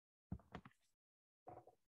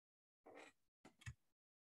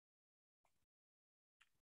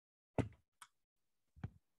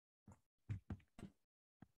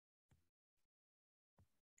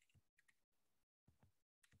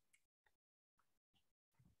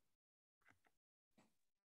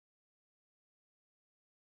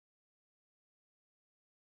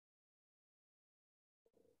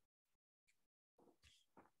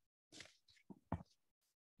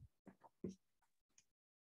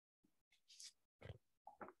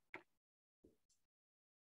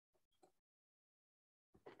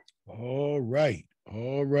All right,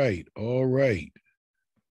 all right, all right,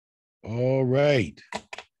 all right.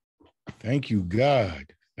 Thank you, God.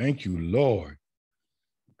 Thank you, Lord.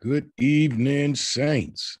 Good evening,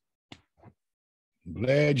 saints. I'm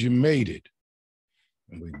glad you made it.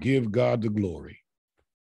 And we give God the glory.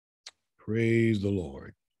 Praise the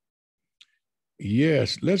Lord.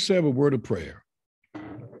 Yes, let's have a word of prayer.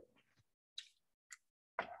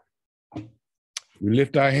 We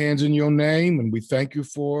lift our hands in your name and we thank you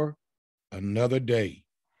for another day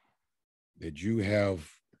that you have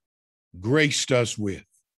graced us with.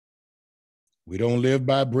 We don't live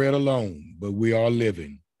by bread alone, but we are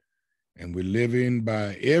living. And we're living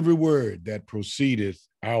by every word that proceedeth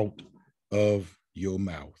out of your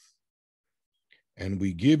mouth. And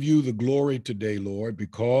we give you the glory today, Lord,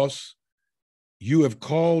 because you have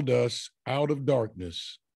called us out of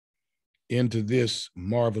darkness into this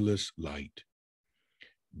marvelous light.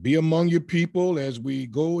 Be among your people as we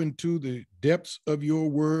go into the depths of your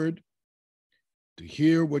word to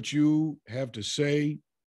hear what you have to say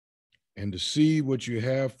and to see what you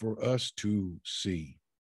have for us to see.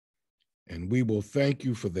 And we will thank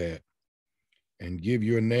you for that and give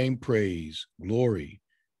your name praise, glory,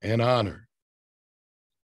 and honor.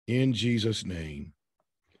 In Jesus' name,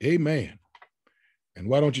 amen. And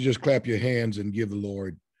why don't you just clap your hands and give the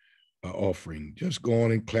Lord an offering? Just go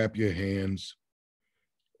on and clap your hands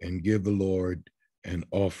and give the Lord an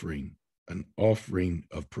offering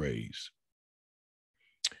of praise.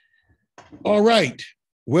 All right.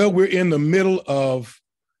 Well, we're in the middle of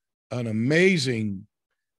an amazing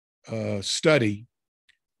study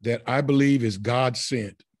that I believe is God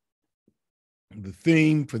sent. The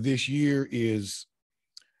theme for this year is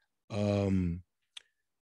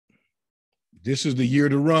this is the year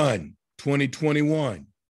to run, 2021.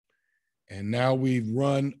 And now we've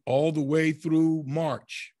run all the way through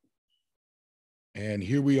March. And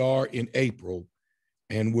here we are in April,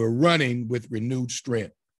 and we're running with renewed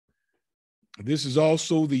strength. This is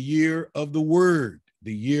also the year of the word,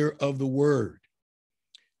 the year of the word.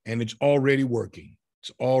 And it's already working.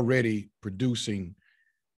 It's already producing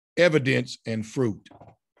evidence and fruit.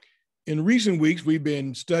 In recent weeks, we've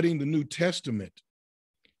been studying the New Testament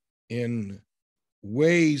in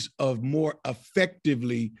ways of more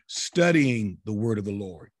effectively studying the word of the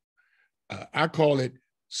Lord. I call it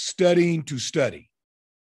studying to study.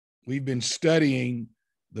 We've been studying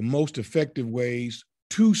the most effective ways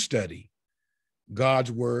to study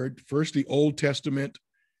God's word, first the Old Testament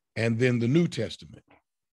and then the New Testament.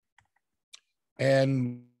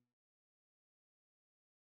 And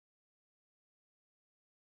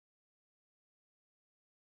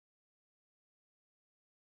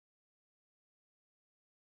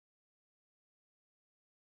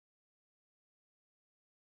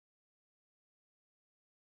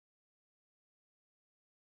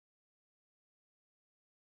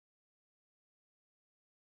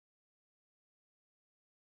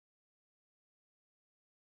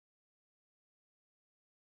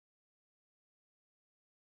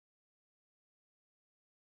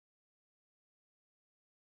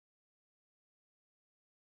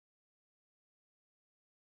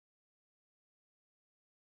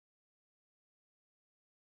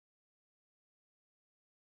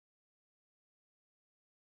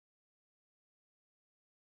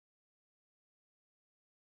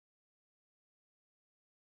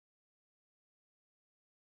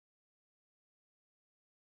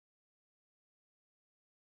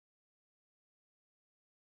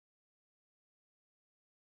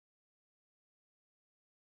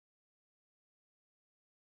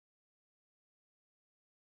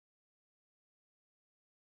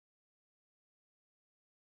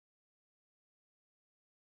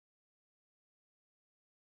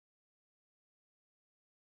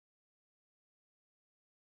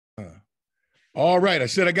all right, I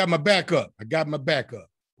said I got my backup. I got my backup.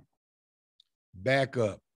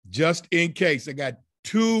 Backup, just in case. I got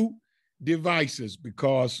two devices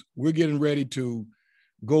because we're getting ready to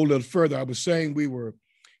go a little further. I was saying we were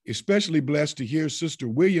especially blessed to hear Sister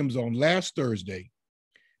Williams on last Thursday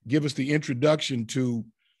give us the introduction to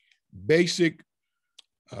basic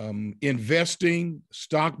investing,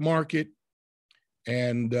 stock market,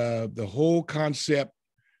 and the whole concept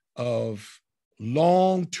of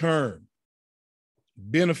long-term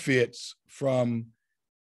benefits from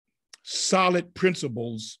solid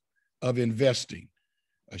principles of investing.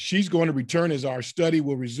 She's going to return as our study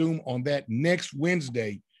will resume on that next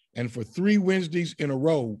Wednesday. And for 3 Wednesdays in a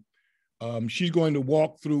row, she's going to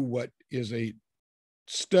walk through what is a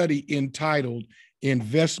study entitled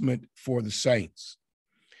Investment for the Saints.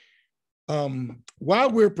 While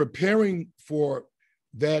we're preparing for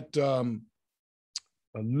that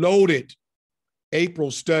a loaded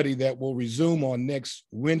April study that will resume on next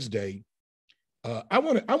Wednesday. I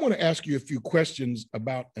want to ask you a few questions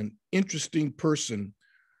about an interesting person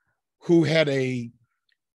who had a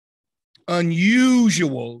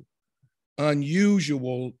unusual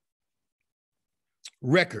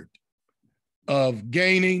record of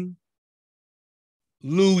gaining,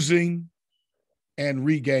 losing, and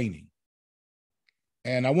regaining.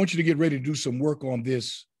 And I want you to get ready to do some work on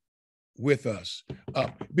this with us.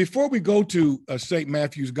 Before we go to St.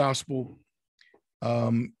 Matthew's Gospel,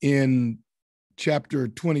 in chapter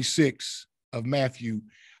 26 of Matthew,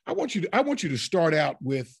 I want you to start out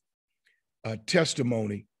with a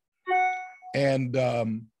testimony. And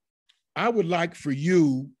I would like for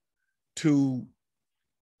you to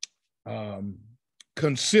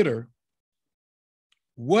consider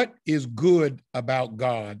what is good about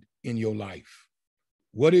God in your life.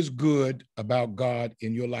 What is good about God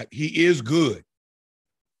in your life? He is good.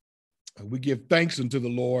 We give thanks unto the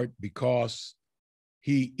Lord because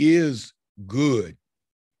he is good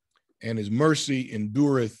and his mercy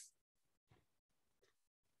endureth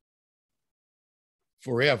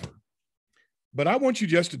forever. But I want you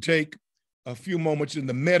just to take a few moments in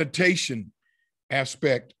the meditation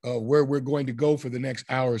aspect of where we're going to go for the next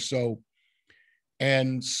hour or so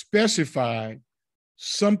and specify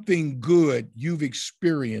something good you've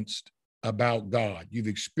experienced about God. You've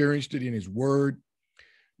experienced it in his word.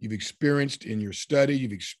 You've experienced in your study.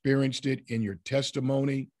 You've experienced it in your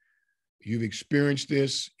testimony. You've experienced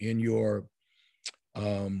this in your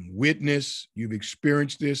witness. You've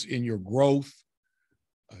experienced this in your growth.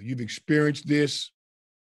 You've experienced this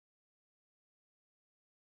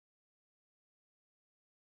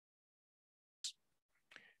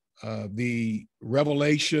the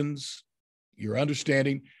revelations, your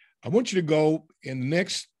understanding. I want you to go in the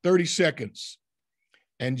next 30 seconds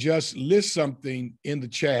and just list something in the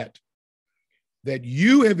chat that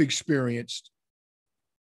you have experienced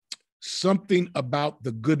something about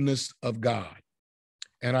the goodness of God.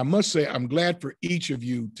 And I must say, I'm glad for each of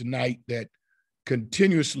you tonight that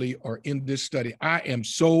continuously are in this study. I am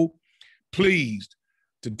so pleased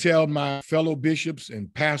to tell my fellow bishops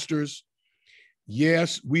and pastors,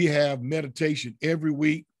 yes, we have meditation every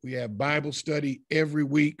week. We have Bible study every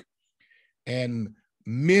week, and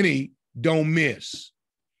many don't miss.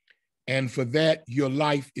 And for that, your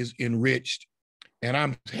life is enriched. And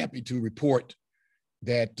I'm happy to report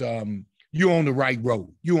that you're on the right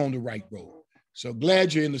road. You're on the right road. So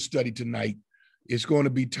glad you're in the study tonight. It's going to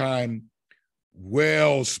be time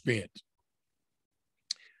well spent.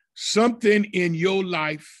 Something in your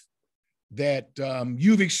life that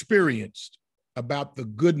you've experienced about the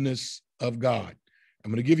goodness of God. I'm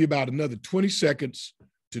going to give you about another 20 seconds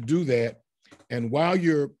to do that. And while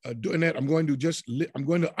you're doing that, I'm going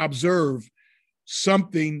to observe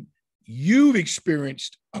something you've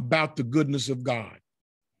experienced about the goodness of God.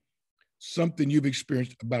 Something you've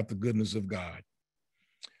experienced about the goodness of God.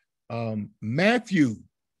 Matthew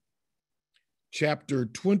chapter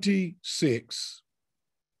 26.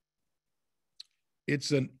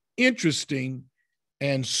 It's an interesting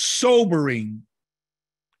and sobering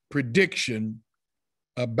prediction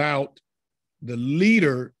about the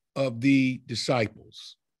leader of the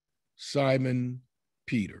disciples, Simon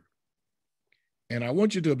Peter. And I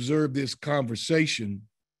want you to observe this conversation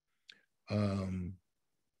in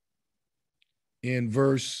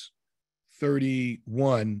verse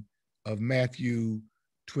 31 of Matthew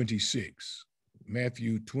 26.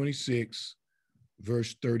 Matthew 26,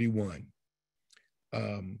 verse 31.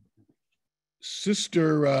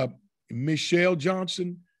 Sister Michelle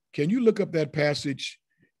Johnson, can you look up that passage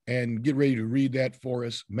and get ready to read that for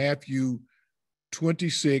us? Matthew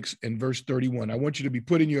 26 and verse 31. I want you to be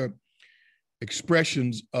putting your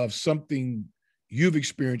expressions of something you've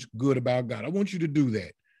experienced good about God. I want you to do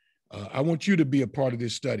that. I want you to be a part of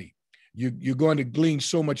this study. You're going to glean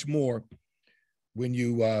so much more when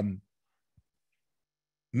you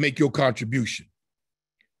make your contribution.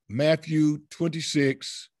 Matthew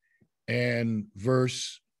 26 and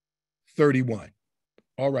verse 31.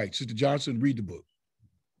 All right, Sister Johnson, read the book.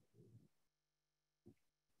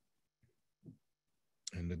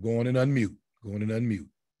 And go on and unmute. Go on and unmute.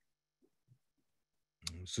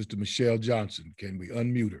 Sister Michelle Johnson, can we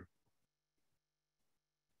unmute her?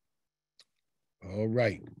 All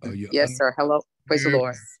right. Yes, sir. Hello. Praise the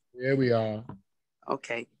Lord. There we are.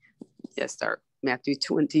 Okay. Yes, sir. Matthew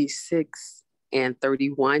 26 and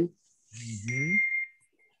 31. Mm-hmm.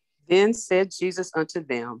 Then said Jesus unto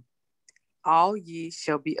them, all ye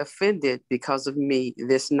shall be offended because of me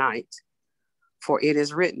this night. For it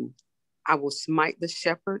is written, I will smite the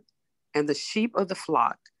shepherd, and the sheep of the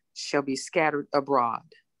flock shall be scattered abroad.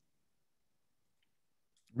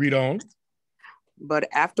 Read on. But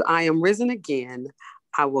after I am risen again,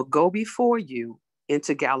 I will go before you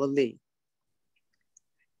into Galilee.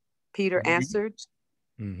 Peter answered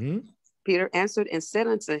and said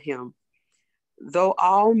unto him, though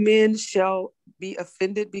all men shall be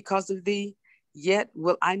offended because of thee, yet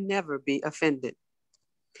will I never be offended.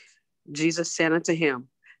 Jesus said unto him,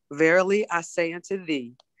 verily I say unto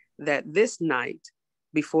thee, that this night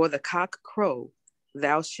before the cock crow,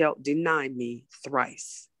 thou shalt deny me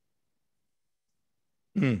thrice.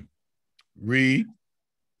 Read.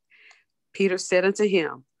 Peter said unto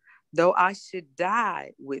him, though I should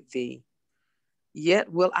die with thee,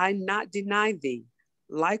 yet will I not deny thee.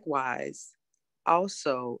 Likewise,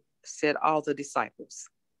 also said all the disciples.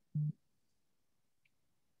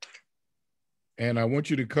 And I want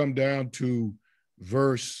you to come down to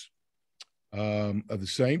verse of the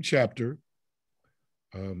same chapter,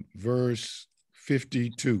 verse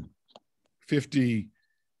 51,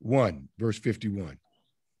 verse 51.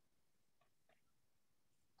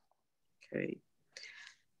 Okay.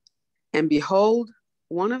 And behold,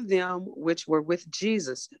 one of them which were with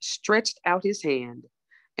Jesus stretched out his hand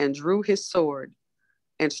and drew his sword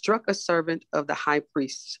and struck a servant of the high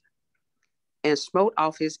priest and smote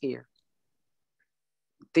off his ear.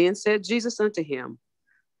 Then said Jesus unto him,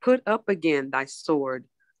 put up again thy sword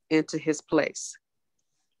into his place.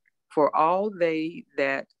 For all they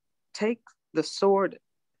that take the sword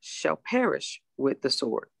shall perish with the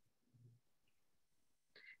sword.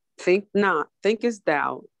 Thinkest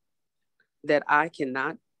thou that I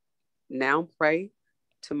cannot now pray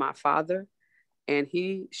to my Father, and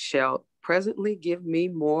he shall presently give me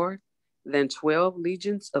more than 12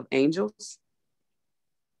 legions of angels?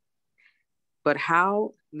 But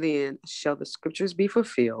how then shall the scriptures be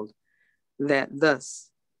fulfilled, that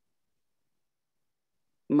thus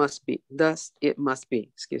it must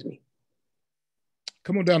be, excuse me.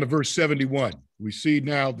 Come on down to verse 71. We see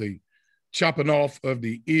now the chopping off of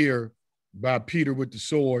the ear by Peter with the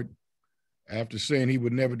sword after saying he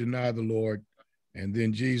would never deny the Lord. And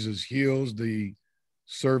then Jesus heals the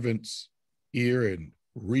servant's ear and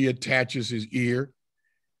reattaches his ear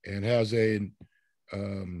and has a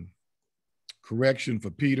correction for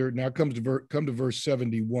Peter. Now come to verse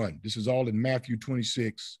 71. This is all in Matthew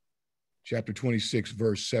 26, chapter 26,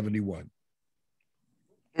 verse 71.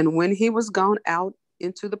 And when he was gone out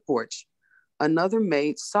into the porch, another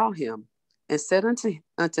maid saw him and said unto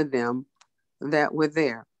them that were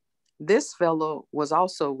there, this fellow was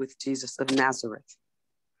also with Jesus of Nazareth.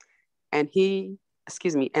 And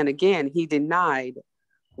again he denied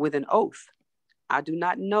with an oath, I do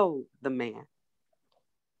not know the man.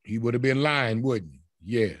 He would have been lying, wouldn't he?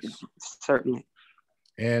 Yes. Certainly.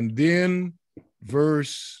 And then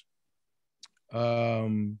verse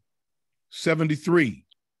 73,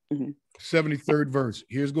 73rd verse.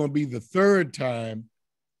 Here's going to be the third time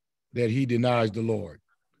that he denies the Lord.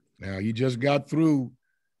 Now, he just got through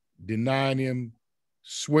denying him,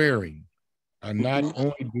 swearing, am I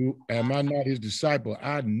not his disciple?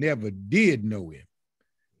 I never did know him.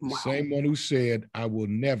 The same one who said, I will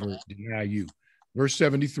never deny you. Verse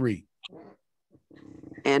 73.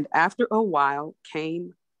 And after a while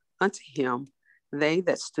came unto him they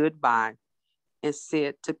that stood by and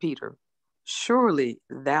said to Peter, surely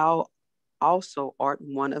thou also art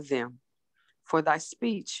one of them, for thy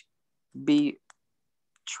speech bewrayeth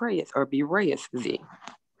thee.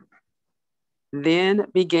 Then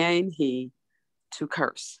began he to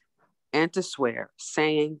curse and to swear,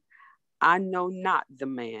 saying, I know not the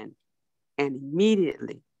man. And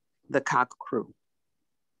immediately the cock crew.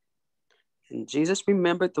 And Jesus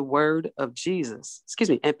remembered the word of Jesus,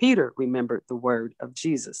 and Peter remembered the word of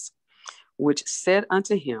Jesus, which said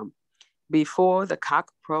unto him, before the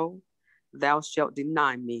cock crow, thou shalt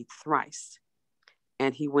deny me thrice.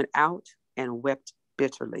 And he went out and wept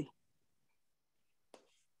bitterly.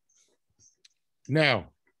 Now,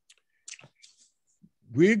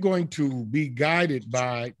 we're going to be guided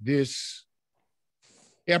by this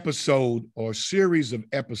episode or series of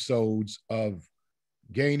episodes of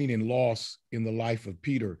gaining and loss in the life of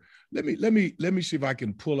Peter. Let me see if I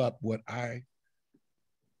can pull up what I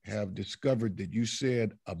have discovered that you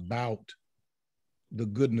said about the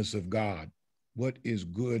goodness of God. What is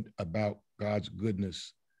good about God's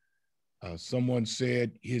goodness? Someone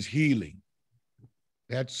said his healing.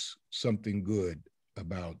 That's something good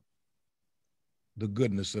about the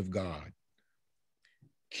goodness of God.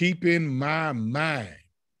 Keeping my mind.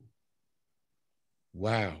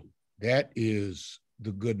 Wow, that is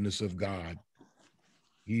the goodness of God.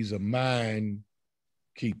 He's a mind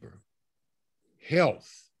keeper.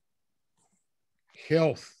 Health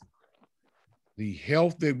the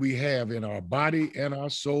health that we have in our body and our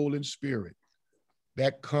soul and spirit,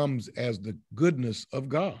 that comes as the goodness of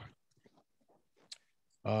God.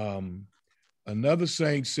 Another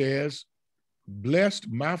saint says, blessed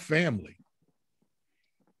my family.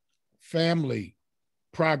 Family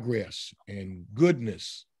progress and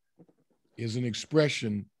goodness is an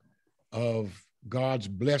expression of God's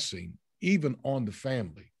blessing, even on the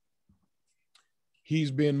family. He's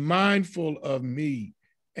been mindful of me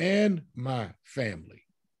and my family.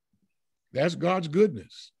 That's God's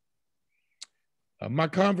goodness. My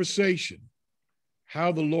conversation,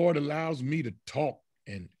 how the Lord allows me to talk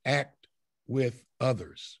and act with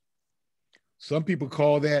others. Some people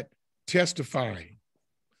call that testifying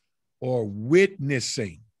or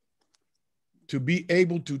witnessing, to be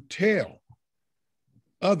able to tell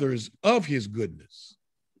others of his goodness.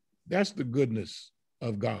 That's the goodness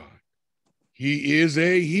of God. He is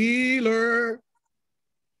a healer.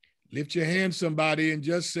 Lift your hand, somebody, and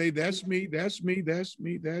just say, that's me, that's me, that's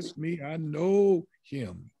me, that's me. I know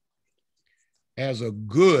him as a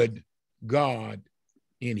good God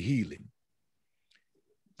in healing.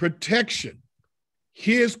 Protection,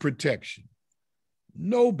 his protection.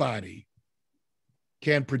 Nobody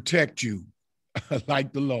can protect you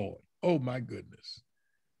like the Lord. Oh, my goodness.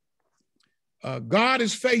 God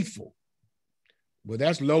is faithful. Well,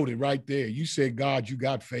 that's loaded right there. You said, God, you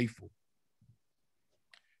got faithful.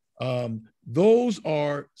 Those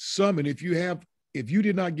are some, and if you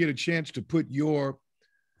did not get a chance to put your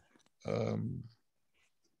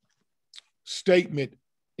statement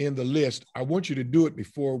in the list, I want you to do it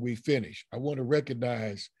before we finish. I want to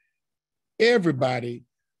recognize everybody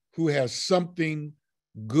who has something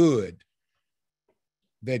good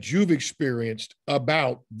that you've experienced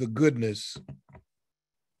about the goodness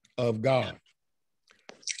of God.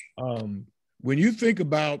 When you think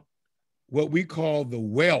about what we call the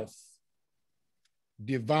wealth,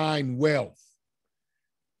 divine wealth,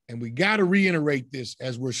 and we got to reiterate this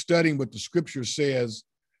as we're studying what the scripture says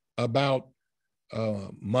about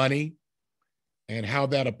money and how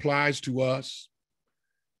that applies to us.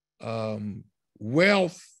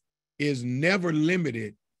 Wealth is never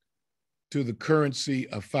limited to the currency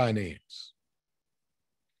of finance.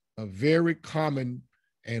 A very common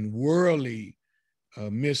and worldly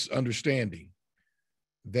misunderstanding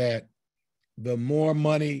that the more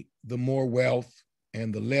money, the more wealth,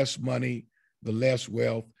 and the less money, the less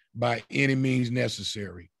wealth, by any means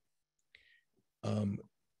necessary.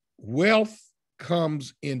 Wealth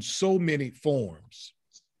comes in so many forms,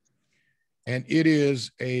 and it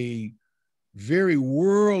is a very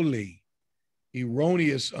worldly,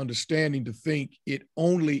 erroneous understanding to think it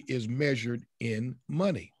only is measured in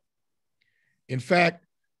money. In fact,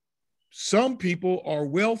 some people are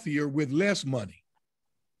wealthier with less money.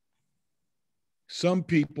 Some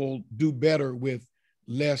people do better with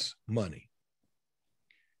less money.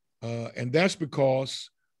 And that's because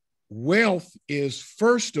wealth is,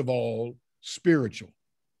 first of all, spiritual.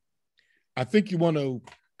 I think you want to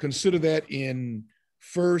consider that in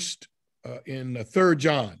 3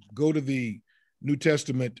 John. Go to the New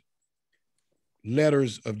Testament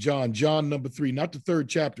letters of John, John number 3, not the 3rd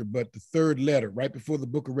chapter, but the 3rd letter, right before the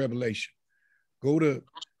book of Revelation. Go to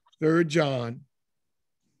 3 John,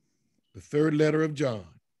 the 3rd letter of John,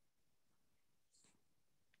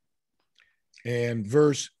 and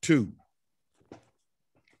verse 2.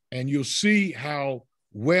 And you'll see how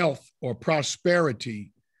wealth or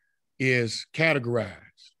prosperity is categorized.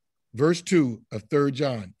 Verse 2 of 3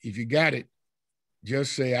 John. If you got it,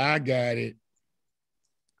 just say, I got it.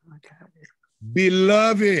 I got it.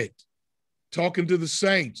 Beloved, talking to the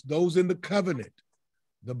saints, those in the covenant,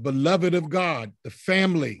 the beloved of God, the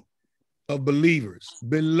family of believers.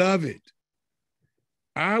 Beloved,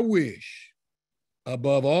 I wish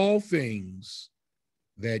above all things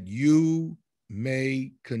that you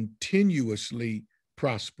may continuously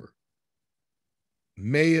prosper.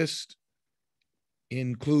 Mayest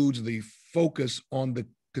includes the focus on the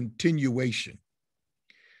continuation.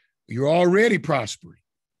 You're already prospering.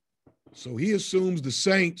 So he assumes the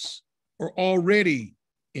saints are already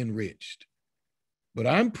enriched. But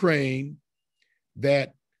I'm praying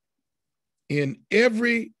that in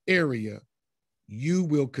every area, you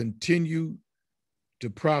will continue to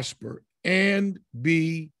prosper and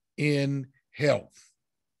be in health.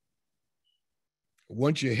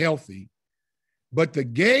 Once you're healthy, but the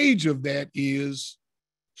gauge of that is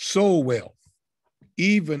soul wealth,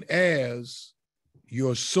 even as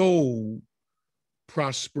your soul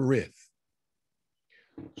prospereth.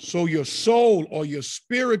 So your soul or your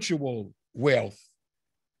spiritual wealth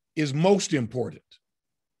is most important.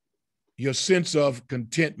 Your sense of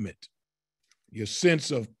contentment, your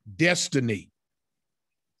sense of destiny,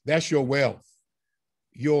 That's your wealth.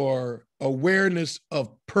 Your awareness of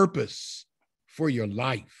purpose for your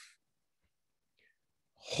life.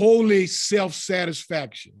 Holy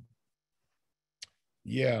self-satisfaction.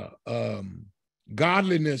 Yeah.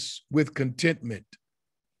 Godliness with contentment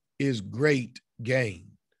is great gain.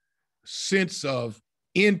 Sense of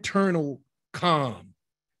internal calm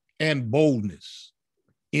and boldness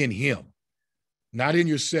in him. Not in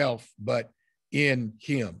yourself, but in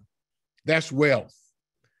him. That's wealth.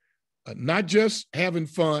 Not just having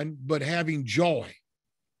fun, but having joy.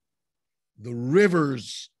 The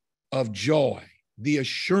rivers of joy, the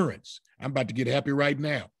assurance. I'm about to get happy right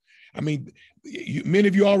now. I mean, many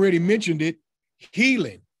of you already mentioned it,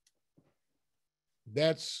 healing.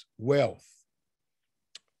 That's wealth.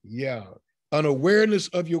 Yeah. An awareness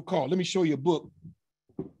of your call. Let me show you a book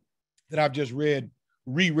that I've just reread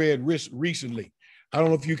recently. I don't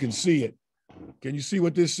know if you can see it. Can you see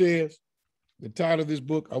what this says? The title of this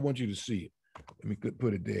book, I want you to see it. Let me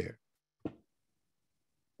put it there.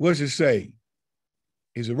 What does it say?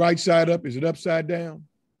 Is it right side up? Is it upside down?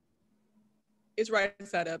 It's right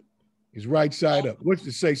side up. It's right side up. What's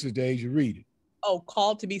it say, Sister Asia? Read it. Oh,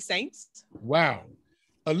 Called to be Saints. Wow.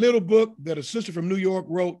 A little book that a sister from New York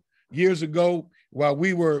wrote years ago while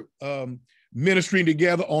we were ministering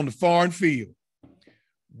together on the foreign field.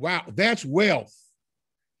 Wow, that's wealth.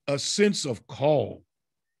 A sense of call.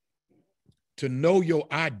 To know your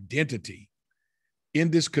identity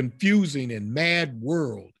in this confusing and mad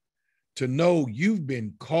world, to know you've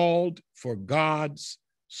been called for God's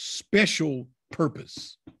special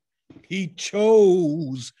purpose. He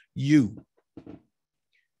chose you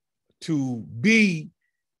to be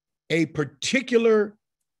a particular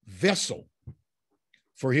vessel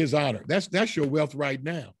for his honor. That's your wealth right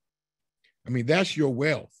now. I mean, that's your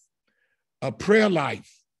wealth. A prayer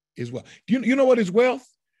life is wealth. You know what is wealth?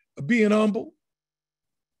 Being humble,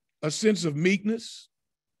 a sense of meekness.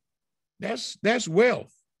 That's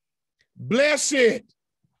wealth. Blessed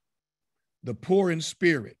the poor in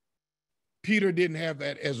spirit. Peter didn't have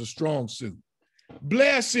that as a strong suit.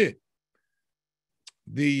 Blessed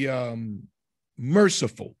the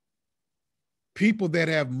merciful. People that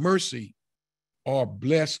have mercy are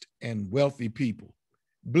blessed and wealthy people.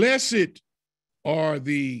 Blessed are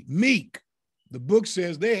the meek. The book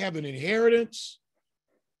says they have an inheritance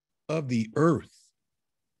of the earth.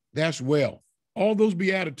 That's wealth. All those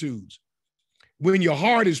Beatitudes. When your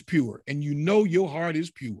heart is pure, and you know your heart is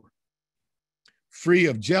pure, free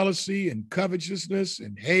of jealousy and covetousness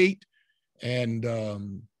and hate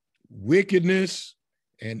and wickedness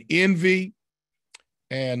and envy,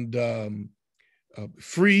 and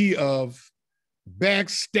free of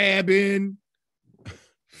backstabbing,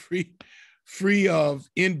 free of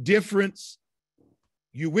indifference.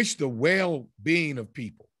 You wish the well-being of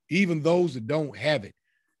people, even those that don't have it.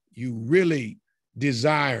 You really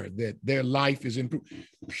desire that their life is improved.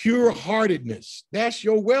 Pure-heartedness, that's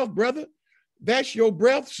your wealth, brother. That's your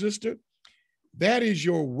breath, sister. That is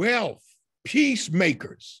your wealth.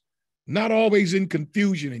 Peacemakers, not always in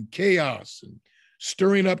confusion and chaos and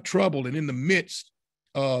stirring up trouble and in the midst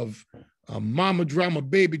of mama drama,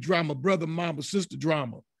 baby drama, brother, mama, sister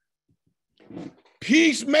drama.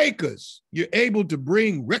 Peacemakers, you're able to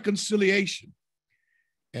bring reconciliation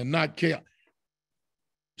and not chaos.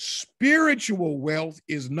 Spiritual wealth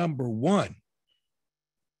is number one.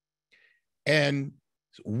 And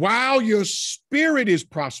while your spirit is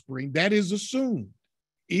prospering, that is assumed,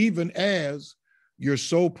 even as your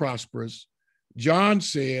soul prospers. John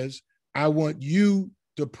says, I want you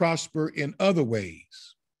to prosper in other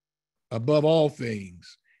ways, above all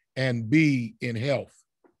things, and be in health.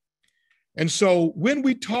 And so when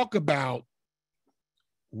we talk about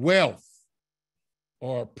wealth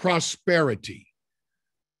or prosperity,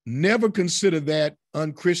 never consider that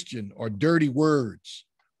unchristian or dirty words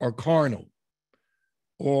or carnal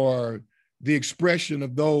or the expression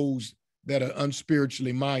of those that are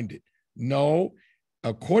unspiritually minded. No,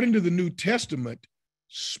 according to the New Testament,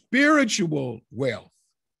 spiritual wealth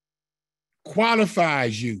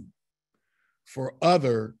qualifies you for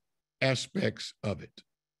other aspects of it.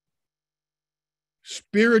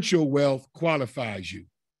 Spiritual wealth qualifies you.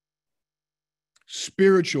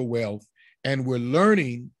 Spiritual wealth, and we're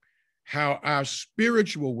learning how our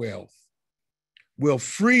spiritual wealth will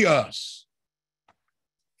free us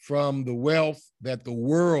from the wealth that the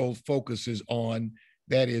world focuses on,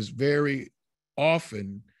 that is very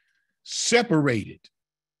often separated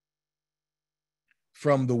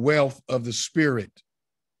from the wealth of the spirit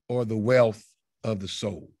or the wealth of the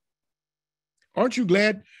soul. Aren't you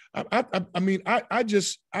glad? I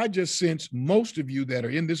just sense most of you that are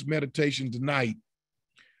in this meditation tonight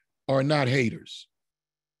are not haters.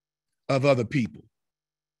 of other people.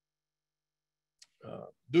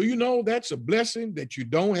 Do you know that's a blessing that you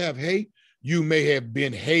don't have hate? You may have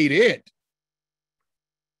been hated,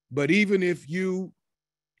 but even if you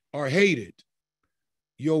are hated,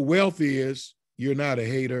 your wealth is you're not a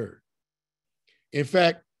hater. In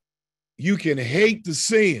fact, you can hate the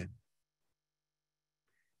sin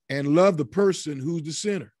and love the person who's the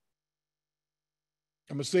sinner.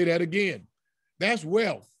 I'm going to say that again. That's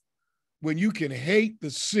wealth. When you can hate the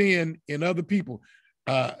sin in other people.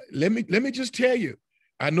 Let me just tell you,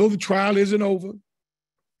 I know the trial isn't over.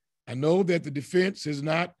 I know that the defense has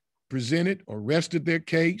not presented or rested their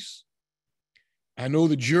case. I know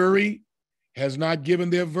the jury has not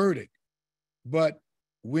given their verdict. But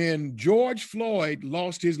when George Floyd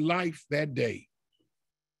lost his life that day,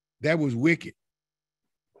 that was wicked.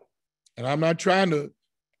 And I'm not trying to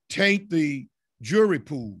taint the jury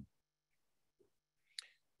pool.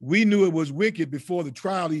 We knew it was wicked before the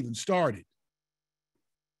trial even started.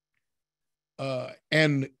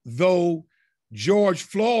 And though George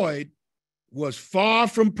Floyd was far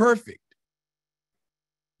from perfect,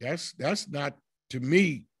 that's not, to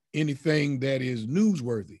me, anything that is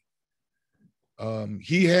newsworthy.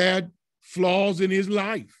 He had flaws in his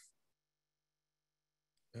life.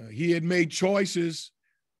 He had made choices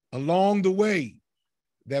along the way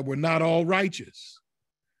that were not all righteous.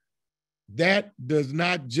 That does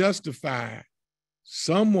not justify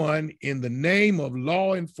someone in the name of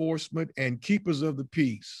law enforcement and keepers of the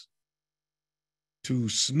peace to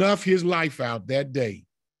snuff his life out that day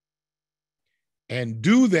and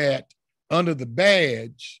do that under the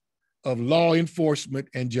badge of law enforcement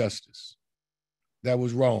and justice. That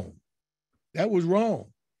was wrong. That was wrong.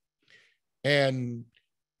 And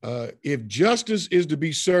if justice is to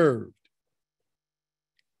be served,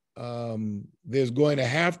 there's going to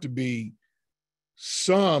have to be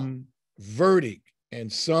some verdict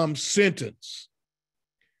and some sentence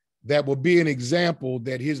that will be an example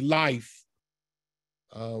that his life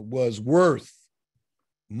was worth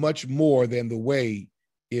much more than the way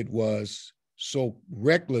it was so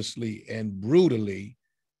recklessly and brutally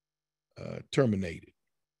terminated.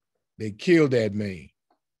 They killed that man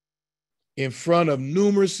in front of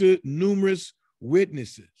numerous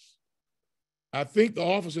witnesses. I think the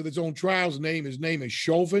officer that's on trial's name, his name is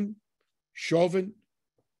Chauvin.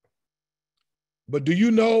 But do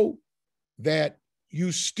you know that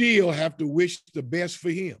you still have to wish the best for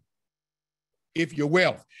him? If you're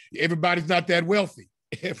wealthy, everybody's not that wealthy.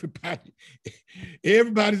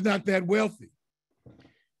 Everybody's not that wealthy.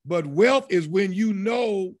 But wealth is when you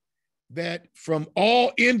know that from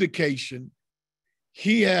all indication,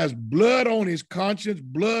 he has blood on his conscience,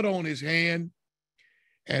 blood on his hand,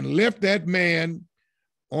 and left that man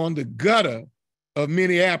on the gutter of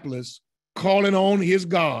Minneapolis, calling on his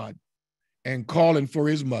God and calling for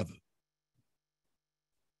his mother.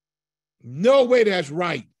 No way that's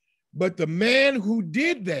right. But the man who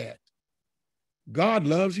did that, God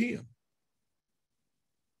loves him.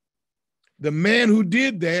 The man who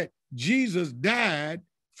did that, Jesus died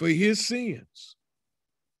for his sins.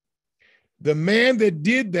 The man that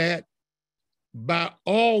did that, by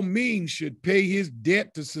all means, should pay his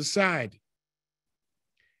debt to society.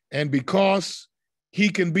 And because he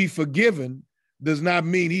can be forgiven does not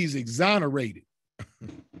mean he's exonerated.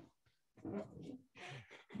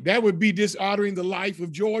 That would be dishonoring the life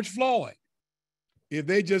of George Floyd. If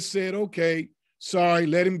they just said, okay, sorry,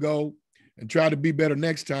 let him go and try to be better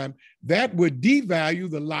next time, that would devalue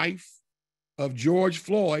the life of George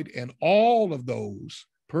Floyd and all of those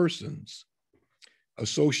persons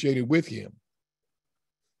associated with him.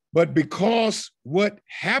 But because what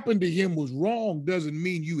happened to him was wrong doesn't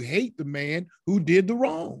mean you hate the man who did the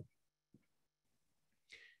wrong.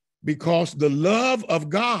 Because the love of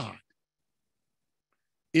God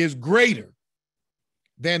is greater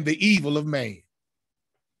than the evil of man.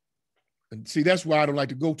 And see, that's why I don't like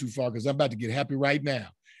to go too far, because I'm about to get happy right now.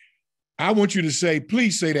 I want you to say,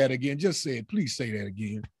 please say that again. Just say it. Please say that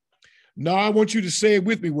again. No, I want you to say it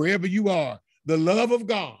with me wherever you are. The love of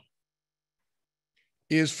God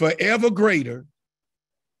is forever greater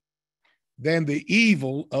than the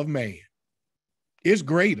evil of man. It's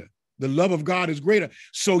greater. The love of God is greater.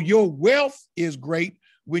 So your wealth is great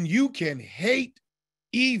when you can hate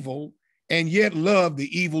evil and yet love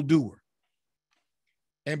the evildoer.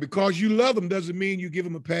 And because you love them doesn't mean you give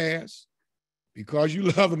them a pass. Because you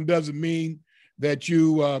love them doesn't mean that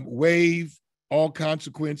you waive all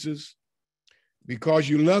consequences. Because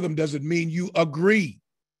you love them doesn't mean you agree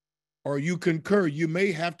or you concur. You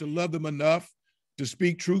may have to love them enough to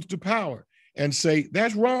speak truth to power and say,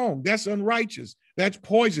 that's wrong, that's unrighteous, that's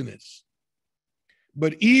poisonous.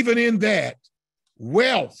 But even in that,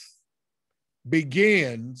 wealth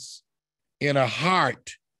begins in a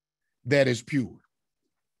heart that is pure.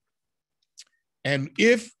 And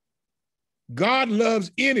if God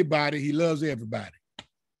loves anybody, he loves everybody.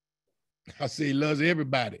 I say he loves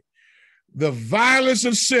everybody. The vilest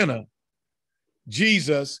of sinner,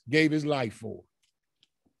 Jesus gave his life for.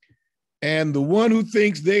 And the one who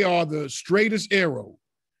thinks they are the straightest arrow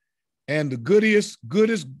and the goody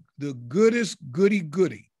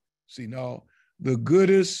goody. See, no, the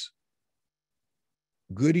goodest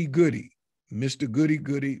goody goody, Mr. Goody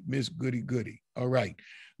Goody, Miss Goody Goody. All right.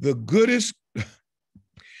 The goodest,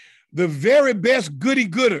 the very best goody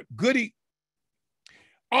goody.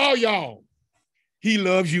 All y'all, he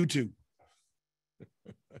loves you too.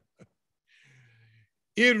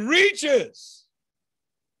 It reaches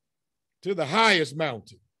to the highest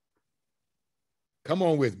mountain. Come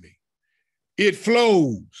on with me. It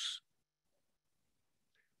flows.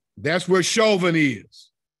 That's where Chauvin is.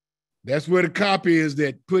 That's where the cop is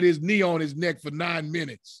that put his knee on his neck for 9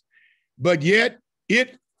 minutes. But yet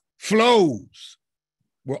it flows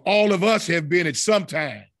where all of us have been at some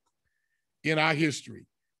time in our history.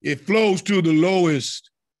 It flows to the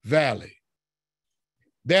lowest valley.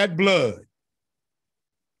 That blood,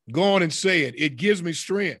 go on and say it, it gives me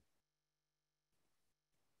strength.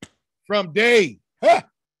 From day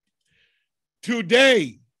to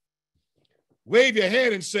day, wave your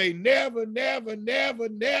hand and say, never, never, never,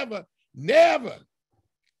 never, never.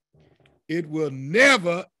 It will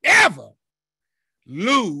never, ever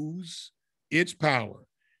lose its power.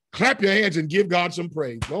 Clap your hands and give God some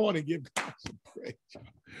praise. Go on and give God some praise.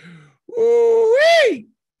 Ooh-wee.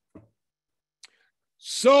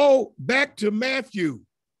 So back to Matthew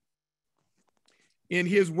in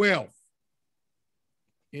his wealth.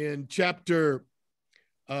 In chapter,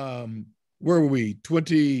 where were we?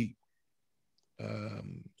 26.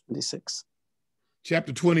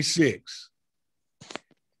 Chapter 26.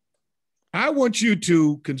 I want you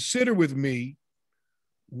to consider with me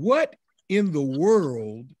what in the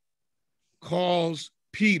world caused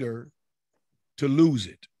Peter to lose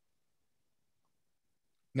it.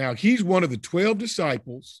 Now, he's one of the 12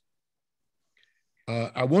 disciples.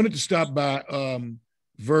 I wanted to stop by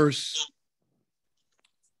verse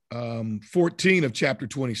 14 of chapter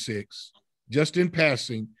 26, just in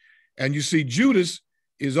passing. And you see, Judas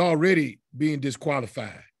is already being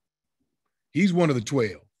disqualified. He's one of the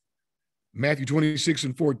 12, Matthew 26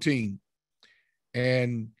 and 14.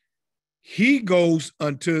 And he goes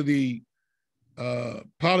unto the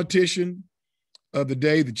politician of the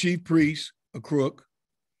day, the chief priest, a crook,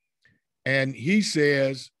 and he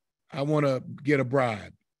says, I want to get a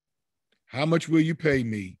bribe. How much will you pay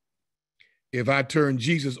me if I turn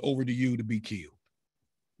Jesus over to you to be killed?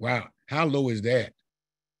 Wow, how low is that?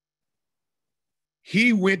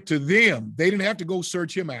 He went to them. They didn't have to go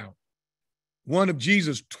search him out. One of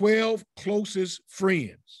Jesus' 12 closest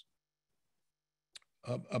friends,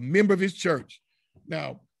 a member of his church.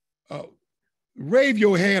 Now, raise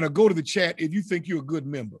your hand or go to the chat if you think you're a good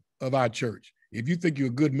member of our church. If you think you're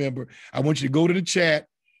a good member, I want you to go to the chat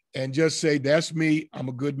and just say, that's me, I'm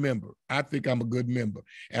a good member. I think I'm a good member.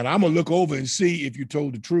 And I'm gonna look over and see if you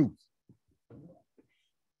told the truth.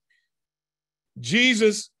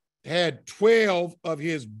 Jesus had 12 of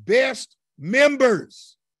his best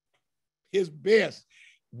members, his best.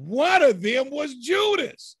 One of them was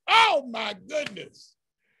Judas. Oh my goodness.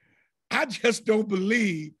 I just don't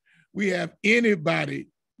believe we have anybody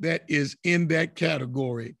that is in that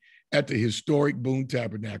category at the historic Boone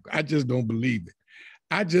Tabernacle. I just don't believe it.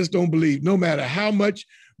 I just don't believe, no matter how much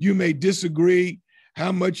you may disagree,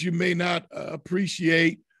 how much you may not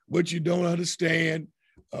appreciate, what you don't understand,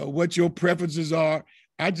 what your preferences are,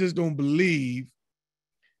 I just don't believe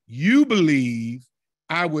you believe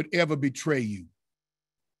I would ever betray you.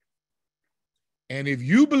 And if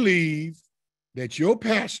you believe that your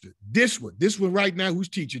pastor, this one right now who's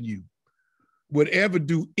teaching you, would ever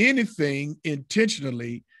do anything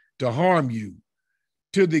intentionally to harm you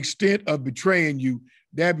to the extent of betraying you,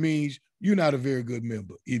 that means you're not a very good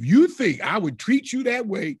member. If you think I would treat you that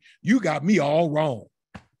way, you got me all wrong.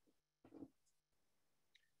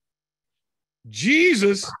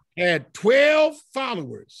 Jesus had 12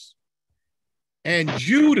 followers, and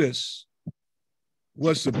Judas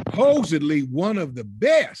was supposedly one of the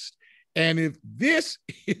best. And if this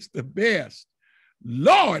is the best,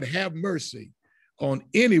 Lord have mercy on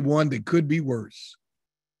anyone that could be worse.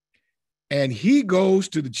 And he goes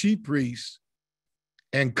to the chief priest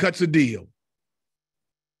and cuts a deal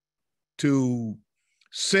to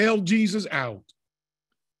sell Jesus out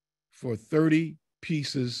for 30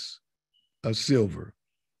 pieces of silver.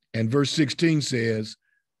 And verse 16 says,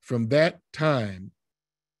 from that time,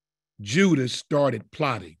 Judas started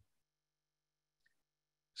plotting,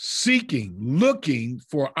 looking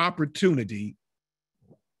for opportunity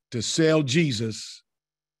to sell Jesus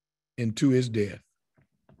into his death.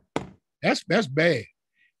 That's bad.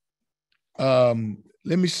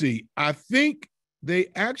 Let me see. I think they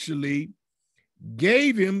actually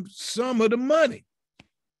gave him some of the money.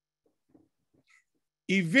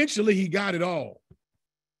 Eventually, he got it all.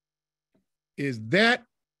 Is that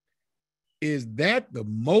the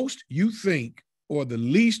most you think or the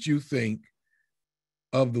least you think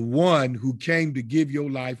of the one who came to give your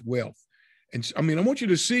life wealth? And I mean, I want you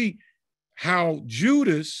to see how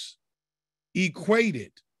Judas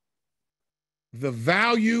equated the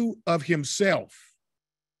value of himself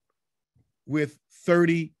with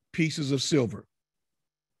 30 pieces of silver.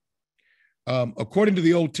 According to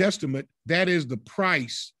the Old Testament, that is the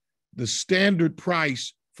price, the standard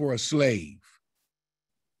price for a slave.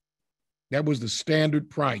 That was the standard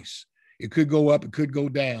price. It could go up, it could go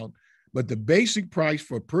down, but the basic price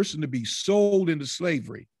for a person to be sold into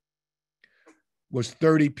slavery was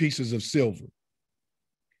 30 pieces of silver.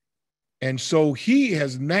 And so he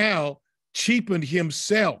has now cheapened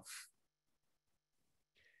himself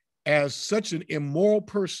as such an immoral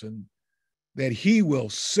person that he will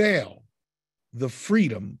sell the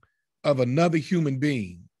freedom of another human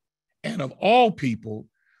being, and of all people,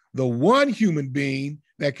 the one human being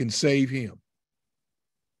that can save him.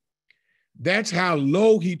 That's how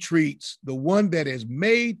low he treats the one that has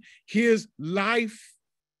made his life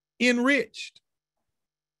enriched.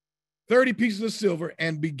 30 pieces of silver,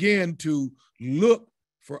 and began to look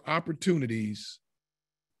for opportunities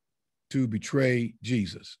to betray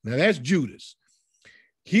Jesus. Now that's Judas.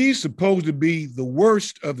 He's supposed to be the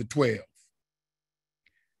worst of the 12.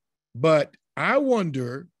 But I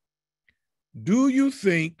wonder, do you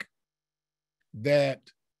think that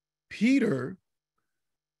Peter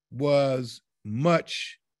was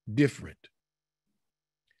much different?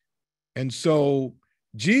 And so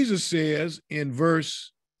Jesus says in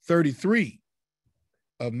verse 33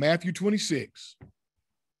 of Matthew 26,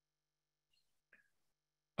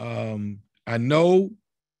 I know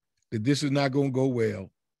that this is not going to go well,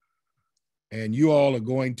 and you all are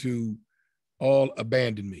going to all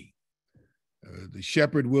abandon me. The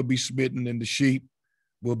shepherd will be smitten and the sheep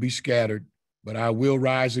will be scattered, but I will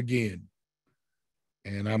rise again,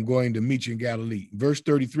 and I'm going to meet you in Galilee. Verse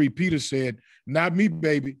 33, Peter said, not me,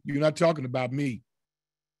 baby. You're not talking about me.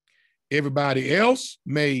 Everybody else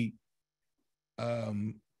may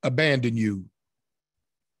abandon you,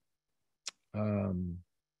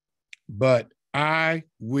 but I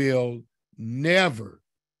will never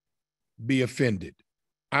be offended.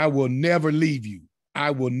 I will never leave you.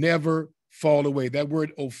 I will never fall away. That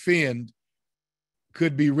word offend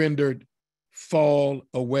could be rendered fall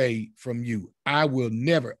away from you. I will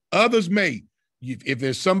never. Others may. If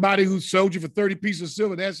there's somebody who sold you for 30 pieces of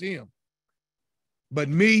silver, that's him. But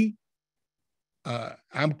me,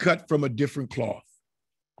 I'm cut from a different cloth.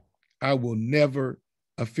 I will never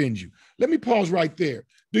offend you. Let me pause right there.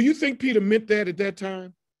 Do you think Peter meant that at that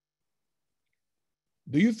time?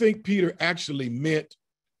 Do you think Peter actually meant,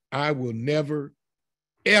 I will never,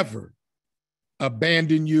 ever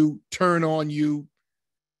abandon you, turn on you?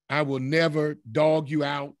 I will never dog you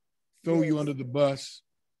out, throw you under the bus?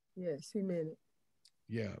 Yes, he meant it.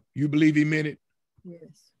 Yeah. You believe he meant it?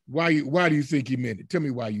 Yes. Why do you think he meant it? Tell me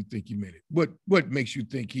why you think he meant it. What makes you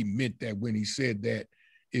think he meant that when he said that,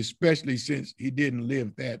 especially since he didn't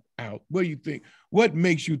live that out? What do you think? What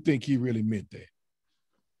makes you think he really meant that?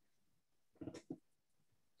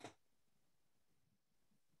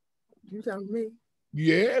 You talking to me?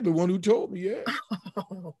 Yeah, the one who told me, yeah.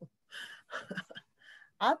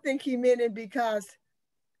 I think he meant it because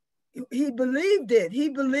he believed it. He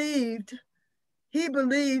believed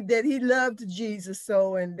that he loved Jesus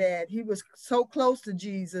so, and that he was so close to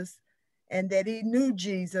Jesus, and that he knew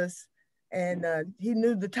Jesus, and he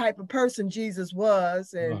knew the type of person Jesus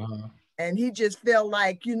was, and he just felt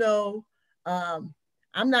like, I'm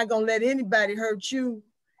not gonna let anybody hurt you,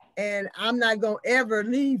 and I'm not gonna ever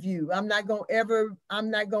leave you. I'm not gonna ever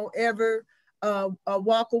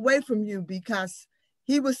walk away from you, because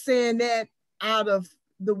he was saying that out of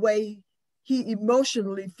the way he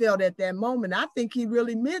emotionally felt at that moment. I think he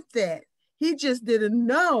really meant that. He just didn't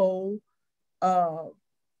know.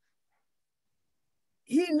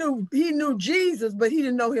 He knew Jesus, but he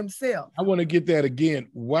didn't know himself. I want to get that again.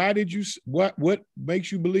 Why did you? What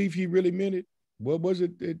makes you believe he really meant it? What was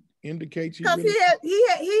it that indicates he? Because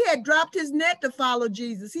he had dropped his net to follow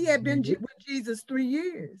Jesus. He had been with Jesus 3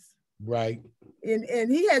 years. Right.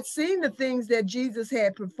 And he had seen the things that Jesus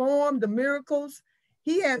had performed, the miracles.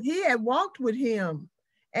 He had walked with him,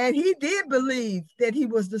 And he did believe that he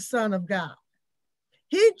was the Son of God.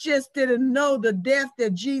 He just didn't know the death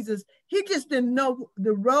that Jesus, he just didn't know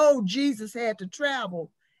the road Jesus had to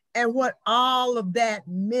travel and what all of that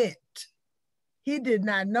meant. He did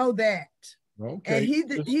not know that. Okay. And he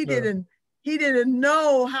didn't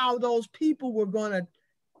know how those people were going to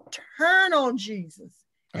turn on Jesus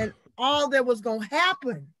and all that was going to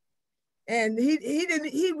happen. And he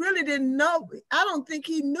really didn't know. I don't think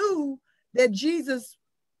he knew that Jesus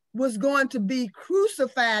was going to be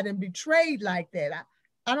crucified and betrayed like that.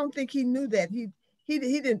 I don't think he knew that. He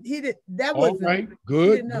didn't. That was all right.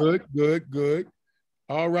 Good.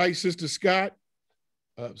 All right, Sister Scott,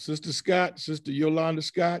 Sister Yolanda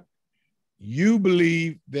Scott, you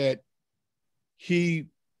believe that he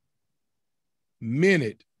meant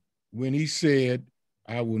it when he said,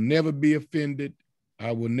 I will never be offended.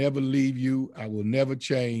 I will never leave you. I will never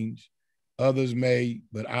change. Others may,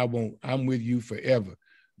 but I won't. I'm with you forever.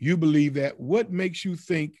 You believe that. What makes you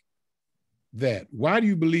think that? Why do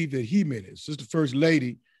you believe that he meant it? Sister First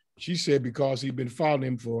Lady, she said because he'd been following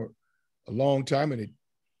him for a long time and it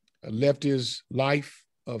left his life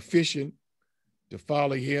of fishing to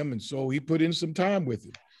follow him. And so he put in some time with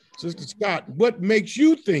him. Sister Scott, what makes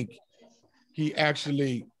you think he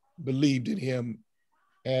actually believed in him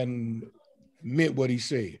and meant what he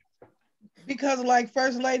said? Because like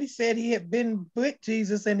First Lady said, he had been with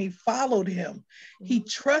Jesus and he followed him. He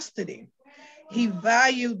trusted him. He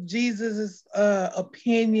valued Jesus's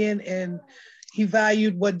opinion and he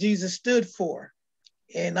valued what Jesus stood for.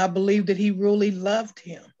 And I believe that he really loved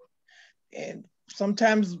him. And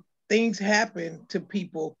sometimes things happen to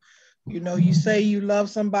people. You know, you say you love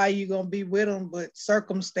somebody, you're gonna be with them, but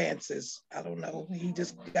circumstances, I don't know. He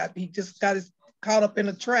just got caught up in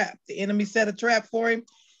a trap. The enemy set a trap for him,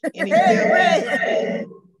 and he fell.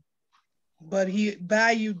 But he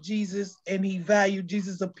valued Jesus, and he valued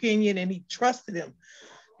Jesus' opinion, and he trusted him.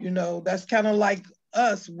 You know, that's kind of like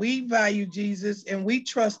us. We value Jesus, and we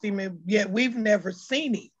trust him, and yet we've never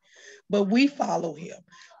seen him, but we follow him.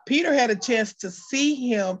 Peter had a chance to see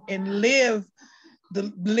him and live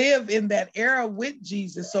in that era with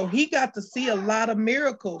Jesus. So he got to see a lot of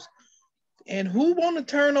miracles. And who want to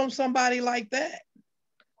turn on somebody like that?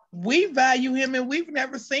 We value him and we've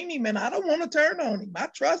never seen him, and I don't want to turn on him. I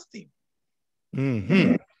trust him.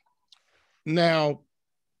 Mm-hmm. Now,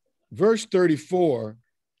 verse 34,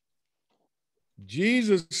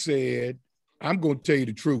 Jesus said, I'm going to tell you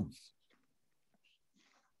the truth.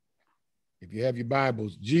 If you have your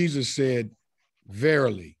Bibles, Jesus said,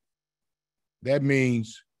 verily. That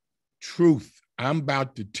means truth. I'm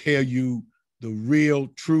about to tell you the real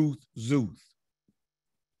truth, Zeus.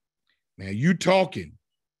 Now you talking.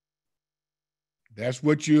 That's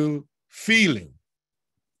what you're feeling.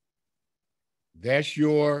 That's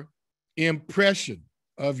your impression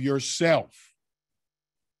of yourself.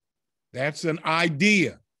 That's an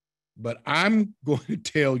idea, but I'm going to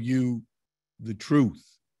tell you the truth.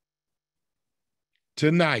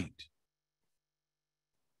 Tonight,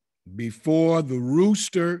 before the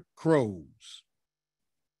rooster crows,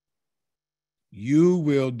 you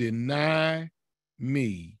will deny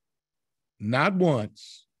me not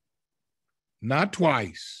once, not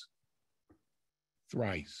twice,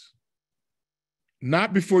 thrice.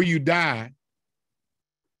 Not before you die,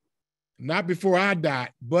 not before I die,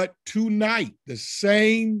 but tonight, this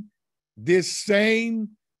same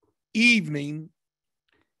evening,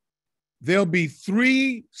 there'll be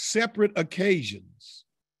 3 separate occasions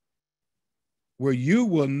where you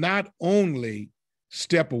will not only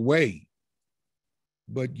step away,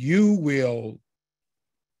 but you will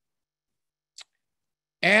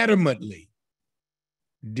adamantly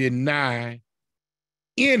deny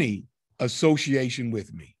any association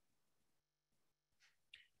with me.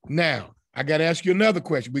 Now, I got to ask you another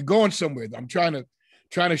question. We're going somewhere. I'm trying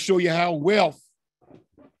to show you how wealth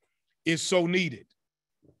is so needed.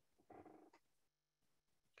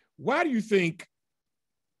 Why do you think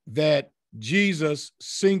that Jesus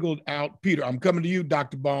singled out Peter? I'm coming to you,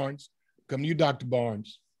 Dr. Barnes. Coming to you, Dr.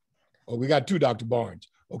 Barnes. Oh, we got 2 Dr. Barnes.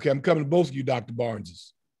 Okay, I'm coming to both of you, Dr.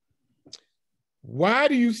 Barneses. Why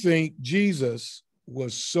do you think Jesus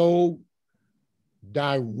was so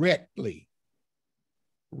directly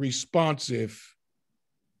responsive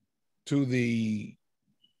to the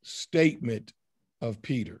statement of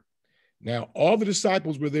Peter? Now, all the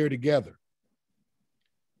disciples were there together.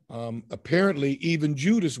 Apparently, even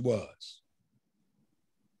Judas was.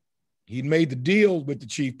 He'd made the deal with the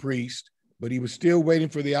chief priest, but he was still waiting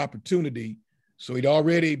for the opportunity. So he'd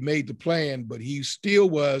already made the plan, but he still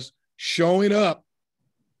was showing up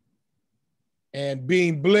and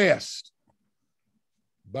being blessed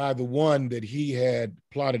by the one that he had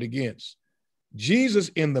plotted against. Jesus,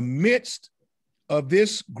 in the midst of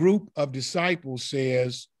this group of disciples,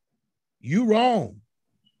 says, "You wrong.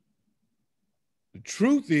 The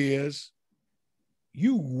truth is,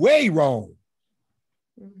 you way wrong.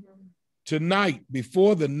 Mm-hmm. Tonight,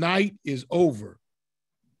 before the night is over,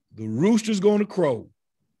 the rooster's going to crow.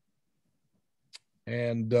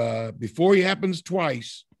 And before he happens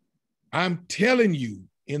twice, I'm telling you,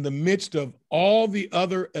 in the midst of all the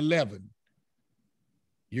other 11,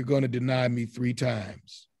 you're going to deny me 3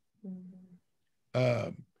 times. Mm-hmm.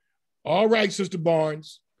 All right, Sister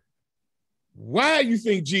Barnes, why do you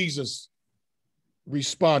think Jesus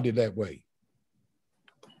responded that way?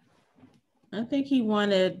 I think he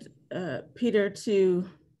wanted Peter to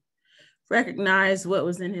recognize what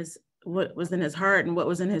was in his heart and what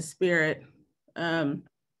was in his spirit. I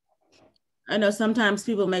know sometimes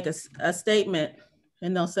people make a statement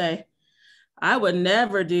and they'll say, I would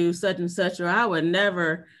never do such and such, or I would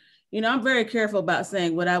never, I'm very careful about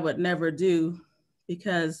saying what I would never do,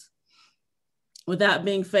 because without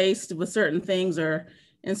being faced with certain things or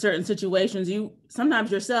in certain situations,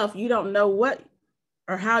 sometimes yourself, you don't know what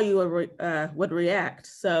or how you would react.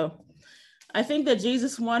 So I think that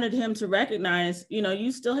Jesus wanted him to recognize,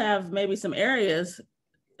 you still have maybe some areas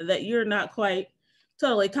that you're not quite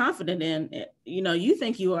totally confident in. You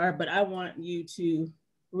think you are, but I want you to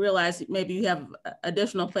realize maybe you have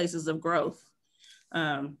additional places of growth,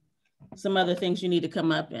 some other things you need to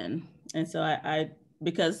come up in. And so I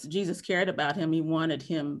because Jesus cared about him, he wanted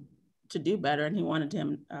him to do better, and he wanted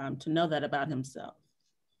him to know that about himself.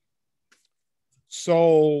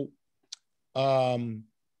 So,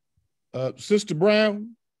 Sister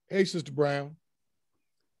Brown, hey, Sister Brown,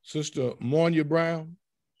 Sister Monia Brown.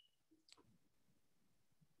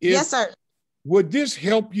 Yes, sir. Would this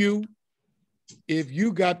help you if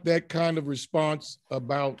you got that kind of response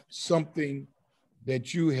about something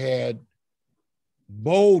that you had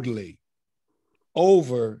boldly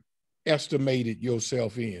overestimated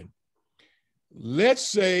yourself in? Let's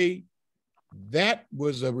say that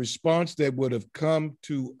was a response that would have come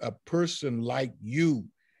to a person like you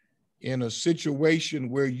in a situation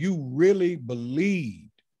where you really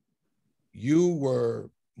believed you were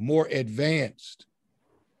more advanced.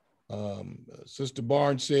 Sister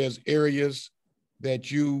Barnes says areas that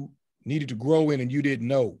you needed to grow in and you didn't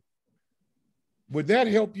know. Would that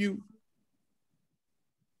help you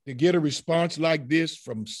to get a response like this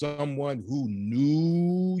from someone who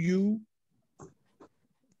knew you?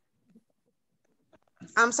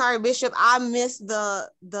 I'm sorry, Bishop. I missed that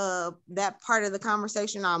part of the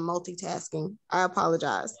conversation. I'm multitasking. I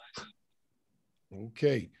apologize.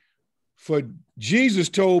 Okay. For Jesus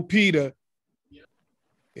told Peter,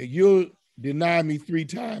 you'll deny me 3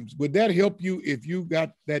 times. Would that help you if you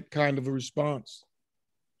got that kind of a response?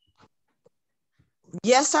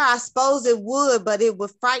 Yes, sir. I suppose it would, but it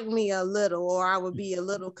would frighten me a little, or I would be a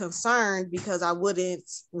little concerned because I wouldn't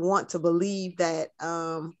want to believe that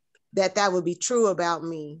that would be true about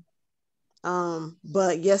me.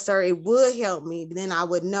 But yes, sir, it would help me. Then I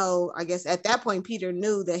would know, I guess at that point, Peter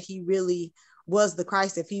knew that he really was the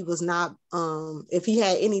Christ. If he was not, if he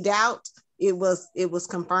had any doubt, it was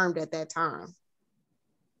confirmed at that time.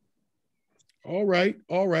 All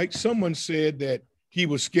right. Someone said that he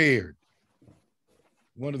was scared.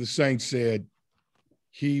 One of the saints said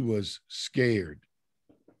he was scared.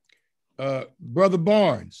 Brother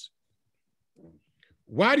Barnes,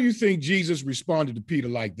 why do you think Jesus responded to Peter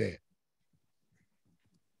like that?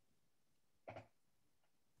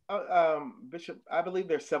 Bishop, I believe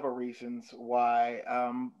there's several reasons why.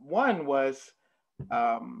 One was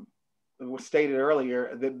stated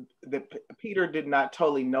earlier that Peter did not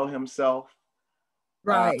totally know himself,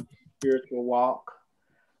 right? Spiritual walk,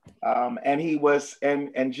 and he was,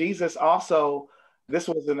 and Jesus also. This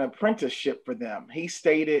was an apprenticeship for them. He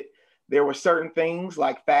stated there were certain things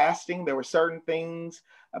like fasting. There were certain things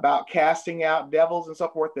about casting out devils and so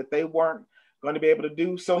forth that they weren't going to be able to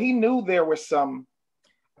do. So he knew there were some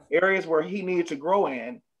areas where he needed to grow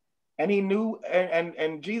in, and he knew,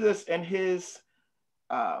 and Jesus and his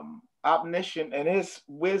omniscience and his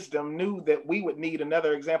wisdom knew that we would need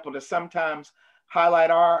another example to sometimes highlight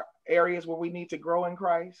our areas where we need to grow in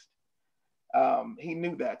Christ. He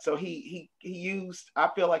knew that, so he used. I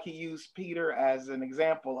feel like he used Peter as an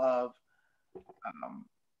example of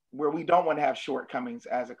where we don't want to have shortcomings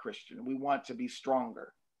as a Christian. We want to be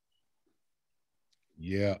stronger.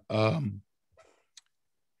 Yeah.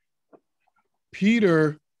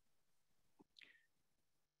 Peter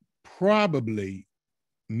probably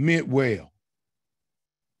meant well,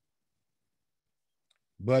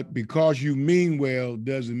 but because you mean well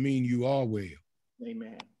doesn't mean you are well.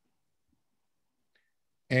 Amen.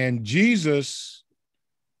 And Jesus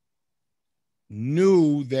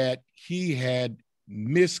knew that he had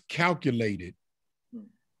miscalculated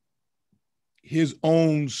his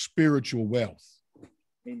own spiritual wealth.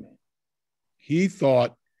 Amen. He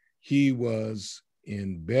thought he was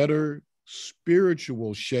in better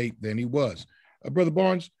spiritual shape than he was. Brother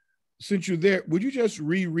Barnes, since you're there, would you just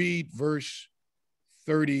reread verse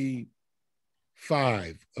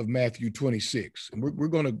 35 of Matthew 26? And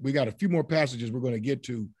we got a few more passages we're going to get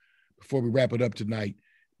to before we wrap it up tonight.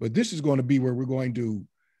 But this is going to be where we're going to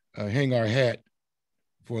hang our hat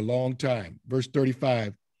for a long time. Verse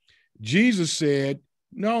 35, Jesus said,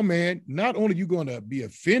 no, man, not only are you going to be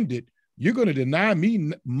offended, you're going to deny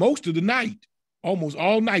me most of the night. Almost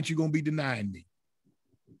all night, you're going to be denying me.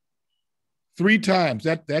 3 times.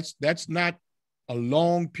 That's not a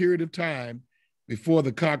long period of time before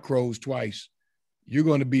the cock crows twice. You're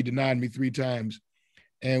going to be denying me 3 times.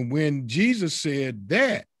 And when Jesus said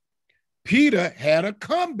that, Peter had a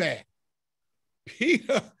comeback.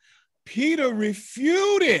 Peter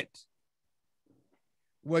refuted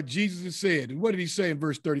what Jesus had said. And what did he say in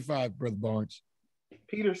verse 35, Brother Barnes?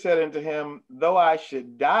 Peter said unto him, though I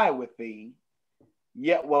should die with thee,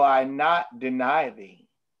 yet will I not deny thee.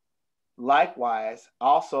 Likewise,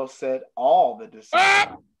 also said all the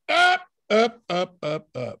disciples. Up.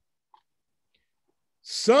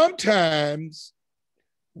 Sometimes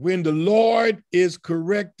when the Lord is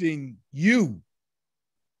correcting you,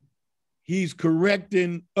 he's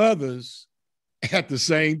correcting others at the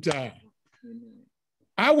same time.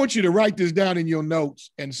 I want you to write this down in your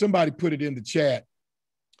notes, and somebody put it in the chat.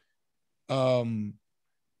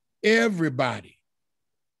 Everybody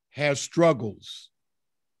has struggles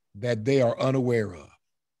that they are unaware of.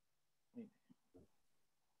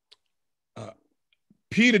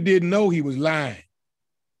 Peter didn't know he was lying.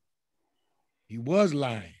 He was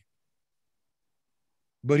lying.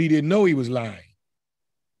 But he didn't know he was lying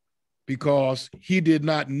because he did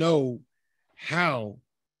not know how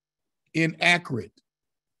inaccurate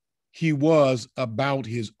he was about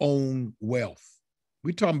his own wealth.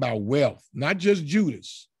 We're talking about wealth, not just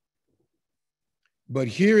Judas. But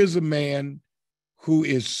here is a man who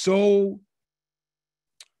is so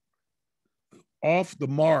off the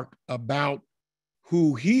mark about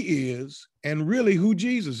who he is and really who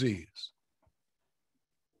Jesus is.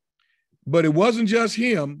 But it wasn't just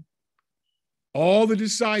him. All the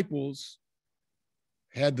disciples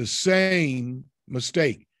had the same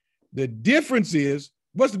mistake. The difference is,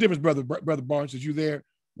 what's the difference, Brother Barnes, is you there?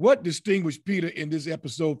 What distinguished Peter in this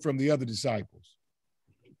episode from the other disciples?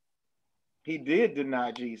 He did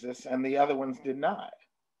deny Jesus, and the other ones did not.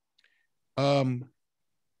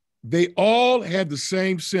 They all had the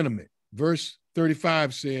same sentiment. Verse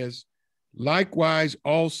 35 says, likewise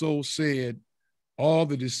also said all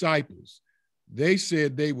the disciples. They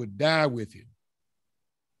said they would die with him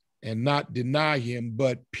and not deny him,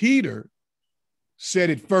 but Peter said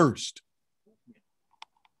it first.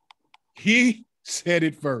 He said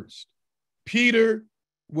it first. Peter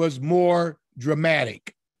was more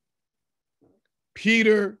dramatic.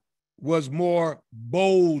 Peter was more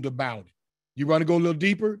bold about it. You want to go a little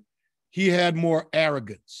deeper? He had more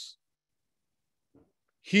arrogance.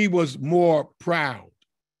 He was more proud.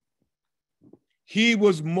 He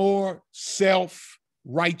was more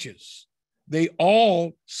self-righteous. They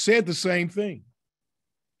all said the same thing.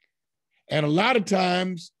 And a lot of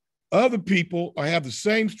times, other people have the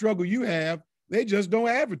same struggle you have, they just don't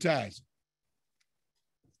advertise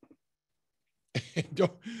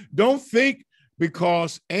it. Don't think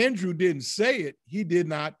because Andrew didn't say it, he did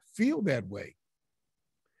not feel that way.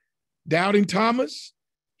 Doubting Thomas,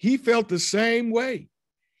 he felt the same way.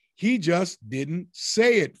 He just didn't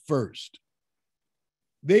say it first.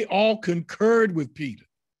 They all concurred with Peter.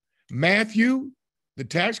 Matthew, the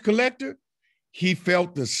tax collector, he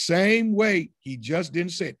felt the same way. He just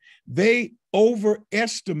didn't say it. They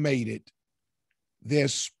overestimated their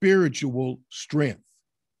spiritual strength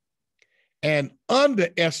and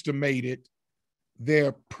underestimated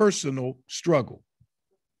their personal struggle.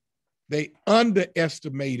 They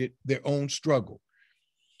underestimated their own struggle.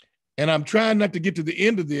 And I'm trying not to get to the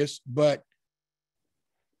end of this, but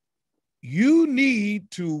you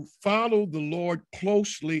need to follow the Lord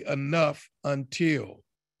closely enough until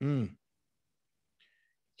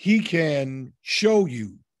he can show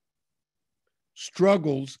you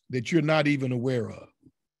struggles that you're not even aware of.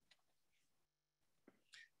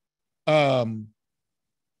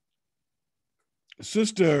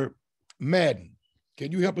 Sister Madden,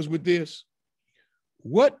 can you help us with this?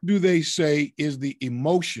 What do they say is the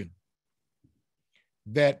emotion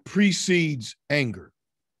that precedes anger?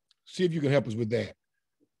 See if you can help us with that.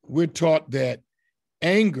 We're taught that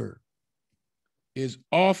anger is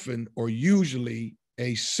often or usually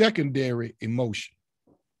a secondary emotion.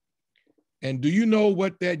 And do you know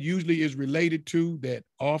what that usually is related to, that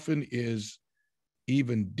often is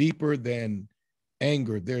even deeper than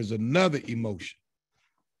anger? There's another emotion.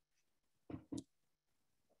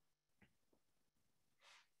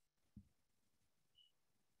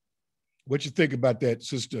 What you think about that,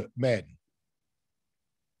 Sister Madden?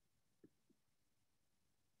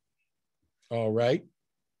 All right.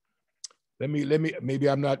 Maybe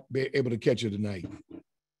I'm not able to catch it tonight.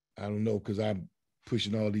 I don't know, because I'm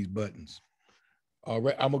pushing all these buttons. All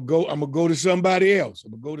right, I'm gonna go to somebody else.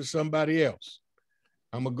 I'm gonna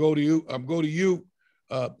go to you,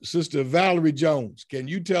 Sister Valerie Jones. Can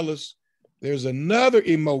you tell us, there's another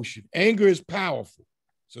emotion. Anger is powerful.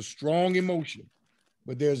 It's a strong emotion.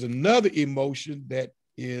 But there's another emotion that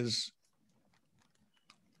is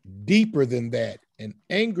deeper than that. And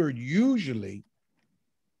anger usually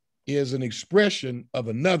is an expression of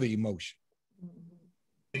another emotion.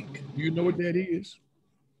 Do you know what that is?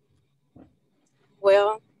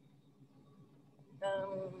 Well,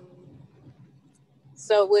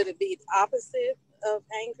 so would it be the opposite of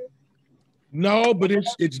anger? No, but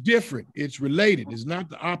it's different. It's related. It's not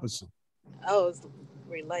the opposite. Oh, it's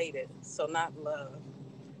related. So not love.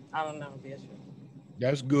 I don't know, Bishop.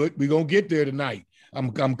 That's good. We're gonna get there tonight.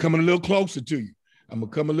 I'm coming a little closer to you. I'm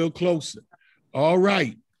gonna come a little closer. All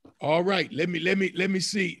right. Let me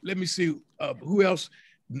see. Who else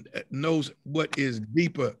knows what is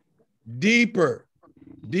deeper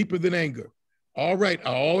than anger? All right.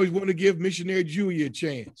 I always want to give Missionary Julia a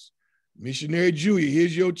chance. Missionary Julia,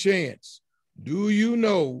 here's your chance. Do you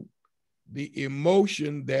know the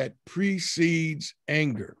emotion that precedes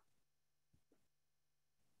anger?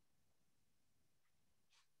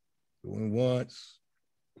 Going once,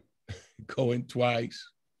 going twice.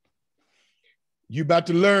 You're about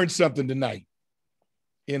to learn something tonight.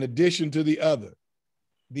 In addition to the other,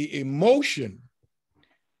 the emotion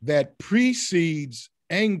that precedes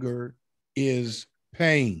anger is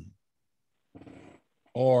pain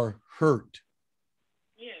or hurt.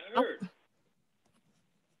 Yeah, hurt.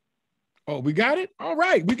 Oh, we got it? All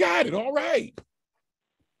right, we got it. All right.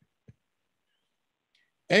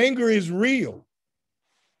 Anger is real.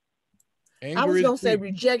 I was going to say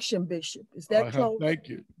rejection, Bishop. Is that close? Thank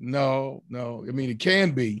you. No. I mean, it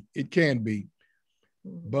can be.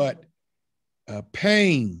 But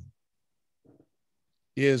pain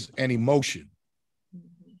is an emotion.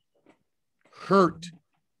 Hurt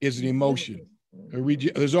is an emotion.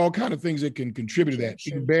 There's all kinds of things that can contribute to that.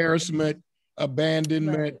 Embarrassment,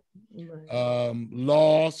 abandonment,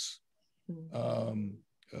 loss.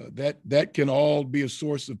 That can all be a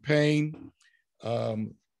source of pain.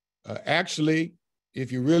 Actually,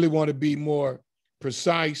 if you really want to be more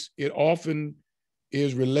precise, it often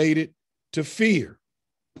is related to fear.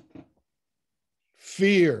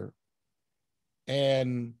 Fear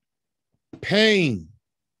and pain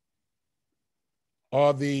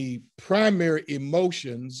are the primary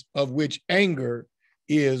emotions of which anger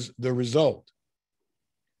is the result.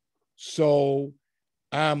 So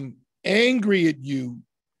I'm angry at you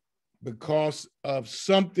because of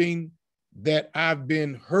something that I've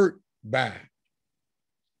been hurt by,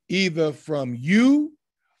 either from you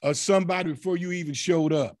or somebody before you even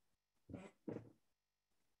showed up.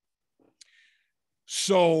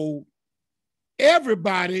 So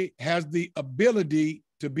everybody has the ability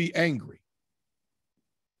to be angry.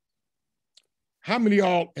 How many of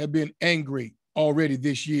y'all have been angry already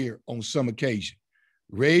this year on some occasion?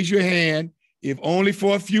 Raise your hand if only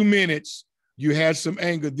for a few minutes you had some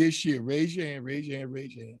anger this year. Raise your hand, raise your hand,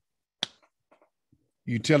 raise your hand.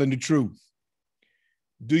 You're telling the truth.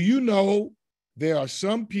 Do you know there are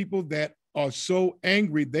some people that are so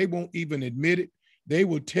angry they won't even admit it? They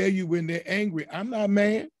will tell you when they're angry, I'm not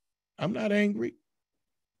mad, I'm not angry.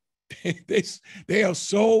 They are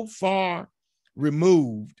so far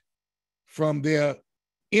removed from their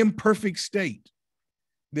imperfect state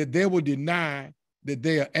that they will deny that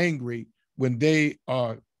they are angry when they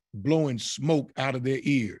are blowing smoke out of their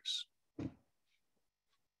ears.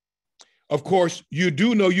 Of course, you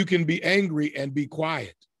do know you can be angry and be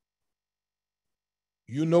quiet.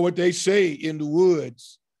 You know what they say in the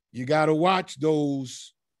woods, you got to watch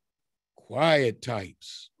those quiet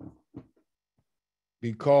types,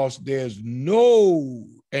 because there's no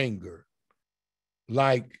anger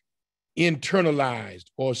like internalized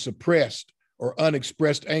or suppressed or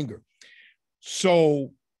unexpressed anger.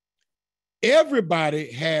 So everybody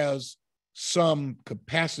has some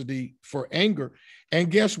capacity for anger. And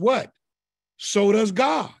guess what? So does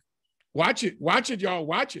God. Watch it, y'all.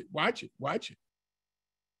 Watch it.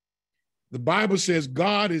 The Bible says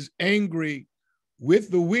God is angry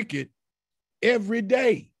with the wicked every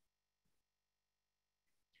day.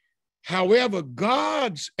 However,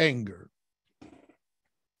 God's anger,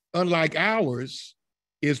 unlike ours,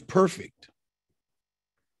 is perfect.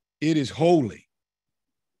 It is holy.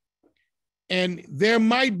 And there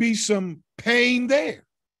might be some pain there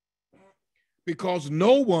because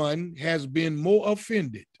no one has been more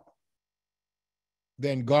offended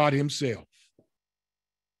than God himself.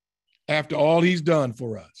 After all he's done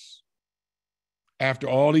for us, after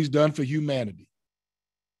all he's done for humanity,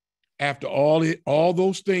 after all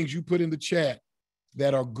those things you put in the chat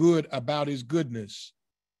that are good about his goodness,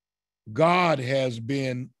 God has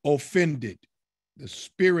been offended. The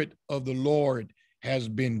Spirit of the Lord has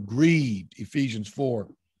been grieved, Ephesians 4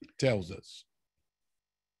 tells us.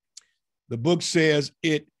 The book says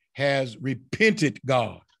it has repented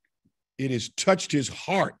God. It has touched his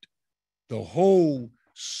heart. The whole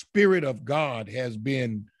Spirit of God has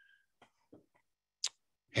been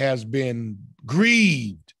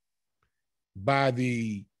grieved by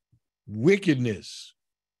the wickedness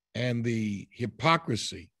and the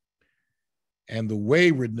hypocrisy and the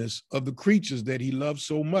waywardness of the creatures that he loves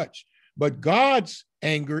so much. But God's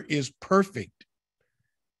anger is perfect.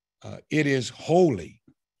 It is holy.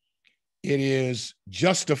 It is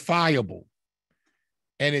justifiable.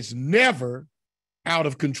 And it's never out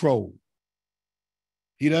of control.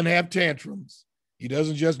 He doesn't have tantrums. He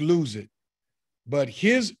doesn't just lose it. But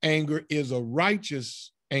his anger is a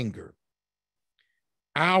righteous anger.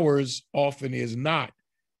 Ours often is not.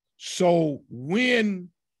 So when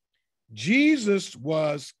Jesus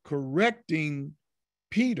was correcting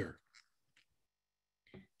Peter,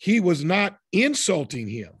 he was not insulting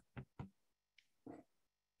him.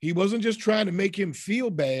 He wasn't just trying to make him feel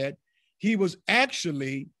bad. He was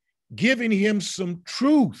actually giving him some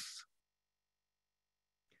truth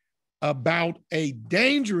about a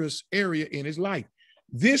dangerous area in his life.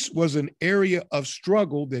 This was an area of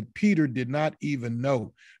struggle that Peter did not even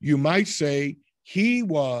know. You might say he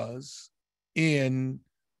was in,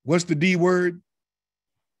 what's the D word?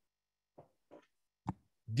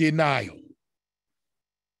 Denial.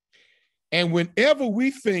 And whenever we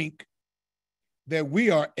think that we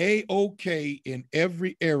are A-okay in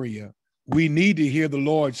every area, we need to hear the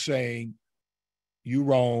Lord saying, "You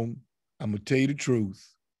wrong. I'm going to tell you the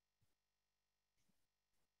truth.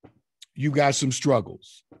 You got some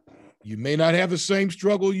struggles. You may not have the same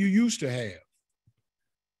struggle you used to have,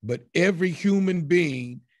 but every human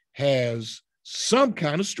being has some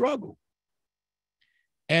kind of struggle.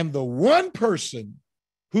 And the one person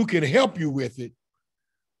who can help you with it,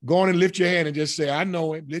 go on and lift your hand and just say, I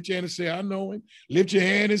know him. Lift your hand and say, I know him. Lift your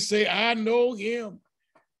hand and say, I know him.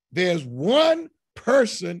 There's one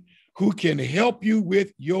person who can help you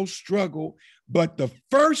with your struggle, but the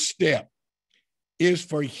first step is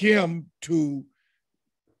for him to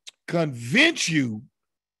convince you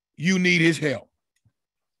you need his help.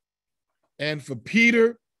 And for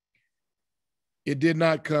Peter, it did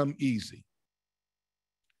not come easy.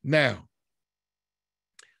 Now,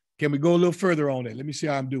 can we go a little further on it? Let me see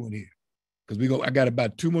how I'm doing here. Because I got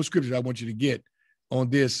about 2 more scriptures I want you to get on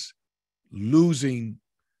this losing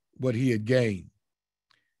what he had gained.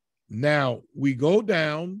 Now, we go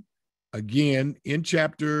down again in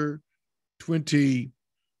chapter 28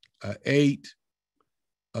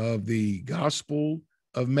 of the Gospel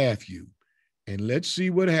of Matthew. And let's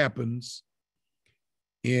see what happens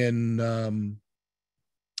in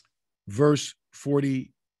verse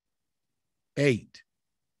 48.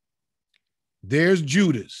 There's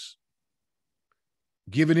Judas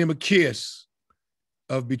giving him a kiss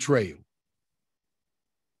of betrayal.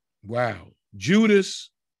 Wow.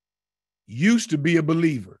 Judas used to be a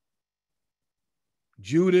believer.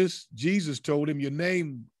 Judas, Jesus told him, your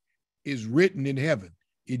name is written in heaven.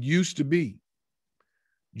 It used to be.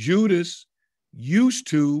 Judas used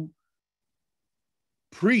to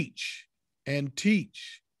preach and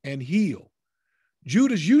teach and heal.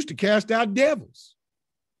 Judas used to cast out devils.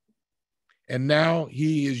 And now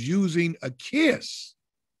he is using a kiss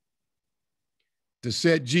to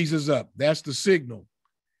set Jesus up. That's the signal.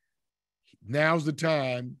 Now's the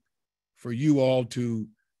time for you all to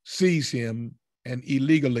seize him and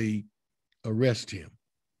illegally arrest him.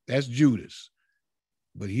 That's Judas.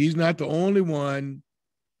 But he's not the only one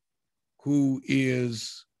who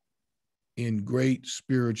is in great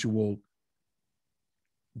spiritual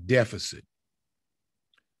deficit.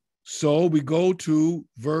 So we go to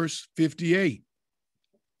verse 58.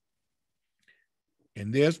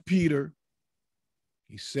 And there's Peter.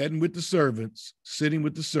 He's sitting with the servants.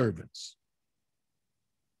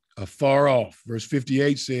 afar off. Verse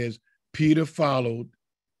 58 says, Peter followed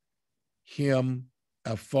him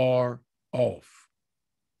afar off.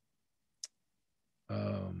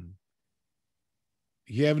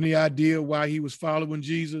 You have any idea why he was following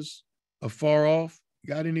Jesus afar off?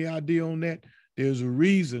 Got any idea on that? There's a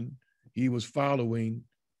reason he was following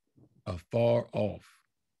afar off.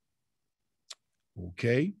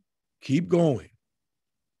 Okay, keep going.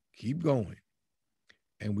 Keep going.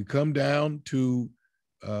 And we come down to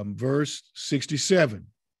verse 67.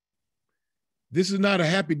 This is not a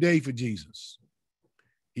happy day for Jesus.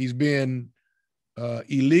 He's been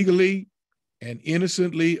illegally and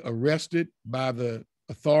innocently arrested by the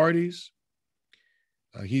authorities.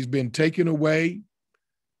 He's been taken away.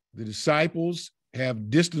 The disciples have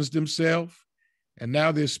distanced themselves, and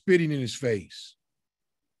now they're spitting in his face,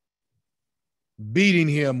 beating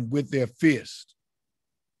him with their fist,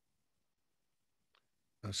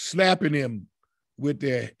 slapping him with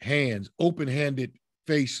their hands, open-handed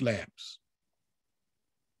face slaps,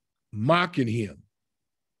 mocking him.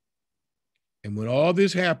 And when all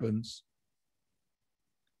this happens,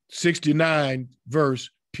 69 verse,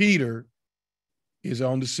 Peter is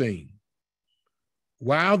on the scene.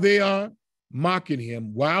 While they are mocking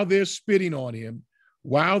him, while they're spitting on him,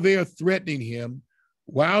 while they are threatening him,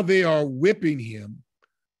 while they are whipping him,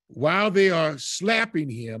 while they are slapping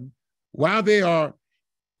him, while they are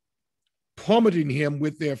pummeling him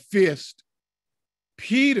with their fist,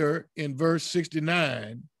 Peter, in verse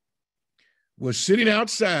 69, was sitting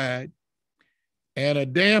outside, and a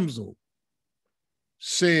damsel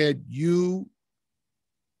said, "You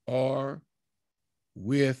are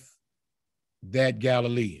with that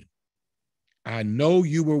Galilean. I know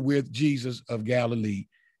you were with Jesus of Galilee."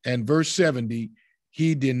 And verse 70,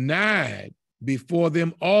 he denied before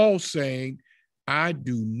them all, saying, "I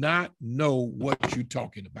do not know what you're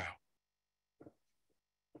talking about."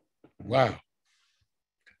 Wow.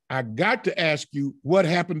 I got to ask you, what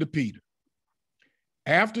happened to Peter?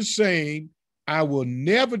 After saying, "I will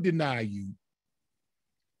never deny you,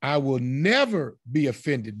 I will never be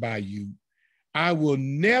offended by you, I will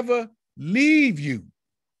never leave you,"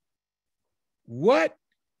 what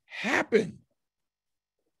happened?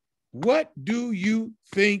 What do you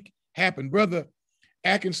think happened? Brother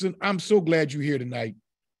Atkinson, I'm so glad you're here tonight.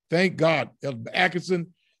 Thank God. Elder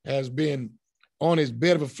Atkinson has been on his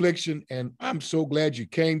bed of affliction, and I'm so glad you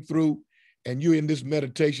came through and you're in this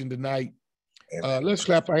meditation tonight. Let's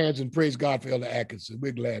clap our hands and praise God for Elder Atkinson.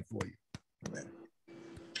 We're glad for you. Amen.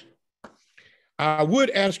 I would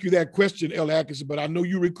ask you that question, Elder Atkinson, but I know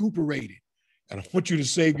you recuperated, and I want you to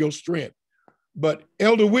save your strength. But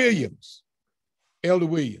Elder Williams,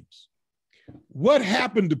 what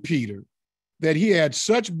happened to Peter that he had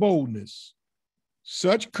such boldness,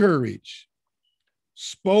 such courage,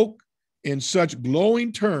 spoke in such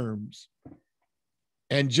glowing terms,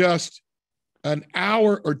 and just an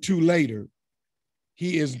hour or two later,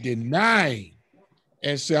 he is denying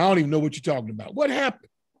and say, "I don't even know what you're talking about"? What happened?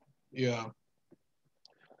 Yeah,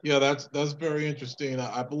 that's very interesting.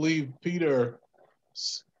 I believe Peter,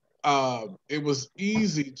 it was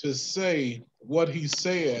easy to say what he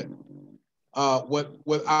said,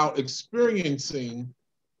 without experiencing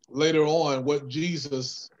later on what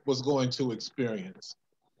Jesus was going to experience.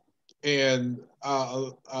 And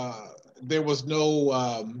there was no,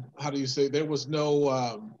 there was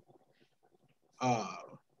no,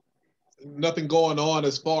 nothing going on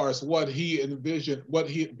as far as what he envisioned, what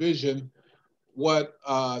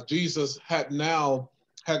Jesus had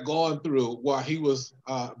gone through while he was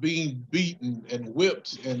being beaten and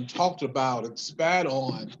whipped and talked about and spat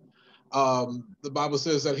on. The Bible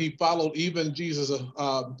says that he followed even Jesus,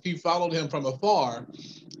 he followed him from afar.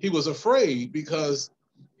 He was afraid because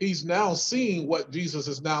he's now seeing what Jesus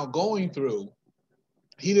is now going through.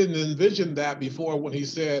 He didn't envision that before when he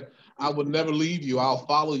said, "I will never leave you, I'll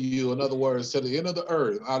follow you." In other words, to the end of the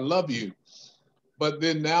earth, I love you. But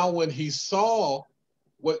then now when he saw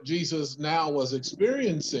what Jesus now was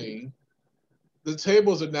experiencing, the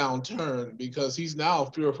tables are now turned, because he's now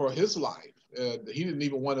fearful for his life. He didn't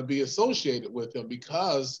even want to be associated with him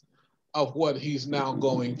because of what he's now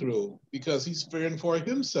going through, because he's fearing for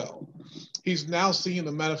himself. He's now seeing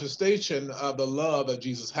the manifestation of the love that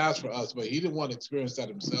Jesus has for us, but he didn't want to experience that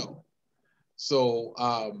himself. So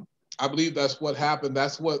I believe that's what happened.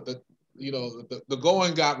 That's what the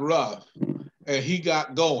going got rough, and he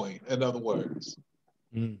got going, in other words.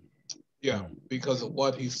 Yeah, because of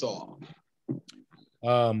what he saw.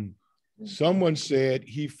 Someone said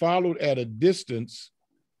he followed at a distance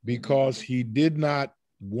because he did not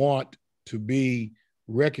want to be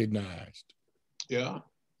recognized. Yeah.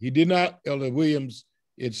 He did not, Elder Williams,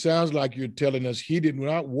 it sounds like you're telling us he did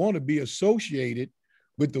not want to be associated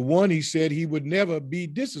with the one he said he would never be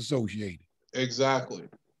disassociated. Exactly.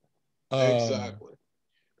 Exactly.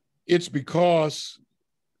 It's because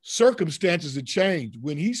circumstances have changed.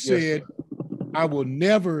 When he said, I will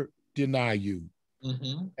never deny you,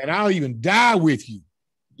 and I'll even die with you.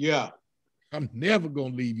 Yeah. I'm never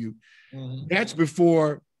going to leave you. That's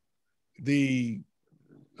before the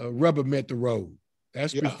rubber met the road.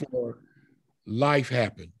 That's before life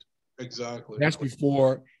happened. Exactly. That's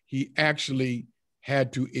before he actually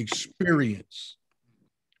had to experience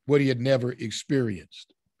what he had never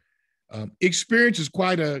experienced. Experience is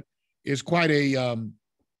quite a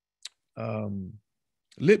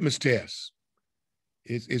litmus test.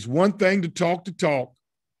 It's one thing to talk the talk.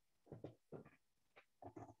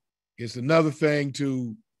 It's another thing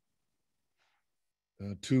to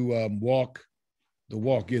walk the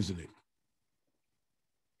walk, isn't it?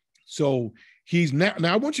 So he's now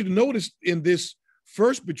I want you to notice in this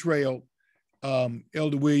first betrayal,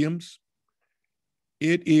 Elder Williams,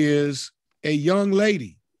 it is a young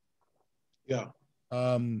lady. Yeah.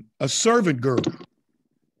 A servant girl.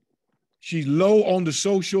 She's low on the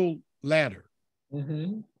social ladder.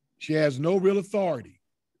 She has no real authority.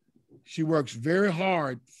 She works very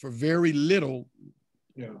hard for very little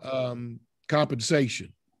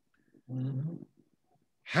compensation.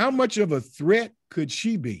 How much of a threat could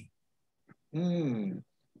she be?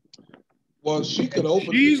 Well, she could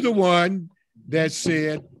open. She's the one that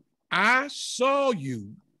said, I saw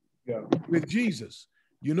you with Jesus.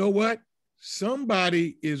 You know what?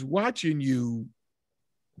 Somebody is watching you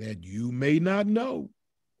that you may not know.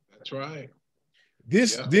 That's right.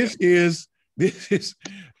 This is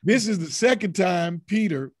the second time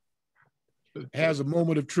Peter has a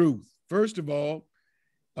moment of truth. First of all,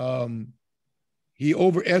 he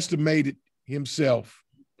overestimated himself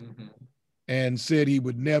and said he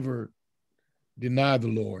would never deny the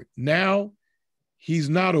Lord. Now he's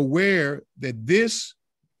not aware that this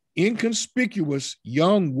inconspicuous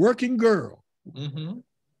young working girl,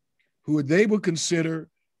 who they would consider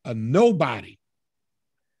a nobody,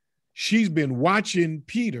 she's been watching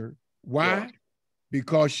Peter. Why?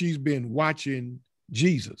 Because she's been watching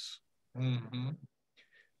Jesus.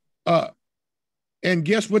 And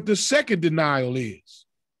guess what the second denial is?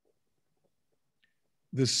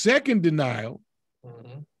 The second denial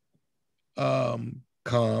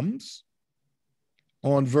comes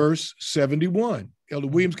on verse 71. Elder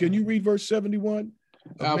Williams, can you read verse 71?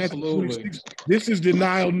 Absolutely. This is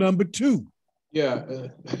denial number 2. Yeah.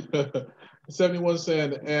 71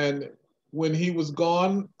 saying, and when he was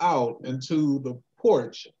gone out into the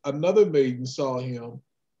porch, another maiden saw him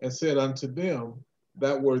and said unto them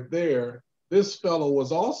that were there, this fellow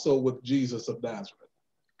was also with Jesus of Nazareth.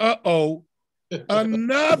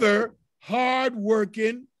 Another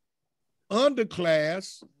hardworking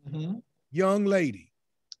underclass young lady.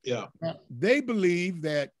 Yeah. They believe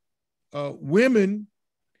that women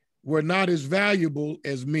were not as valuable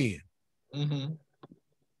as men.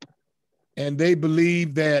 And they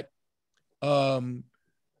believe that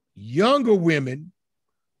younger women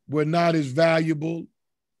were not as valuable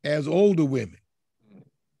as older women.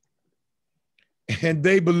 And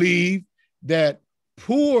they believe that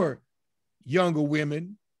poor younger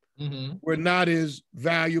women were not as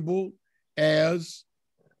valuable as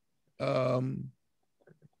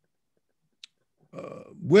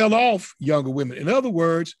well-off younger women. In other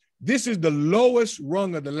words, this is the lowest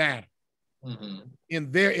rung of the ladder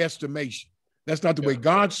in their estimation. That's not the way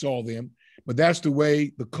God saw them, but that's the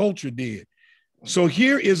way the culture did. So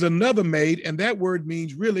here is another maid, and that word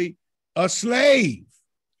means really a slave.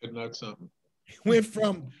 Isn't that something? Went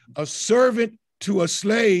from a servant to a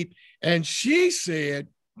slave, and she said,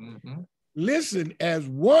 listen, as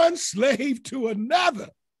one slave to another,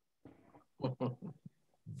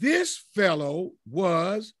 this fellow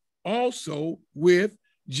was also with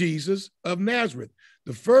Jesus of Nazareth.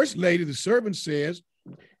 The first lady, the servant, says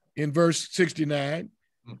in verse 69,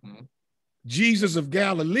 Jesus of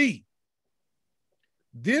Galilee.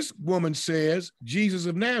 This woman says Jesus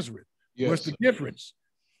of Nazareth. What's the difference?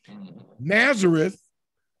 Nazareth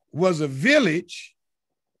was a village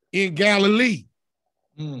in Galilee.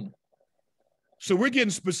 So we're getting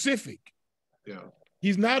specific.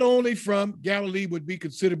 He's not only from Galilee, would be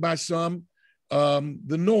considered by some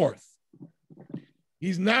the north.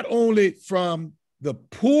 He's not only from the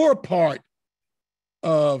poor part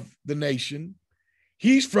of the nation,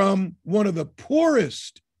 he's from one of the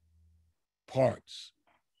poorest parts.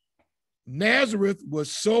 Nazareth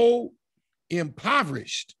was so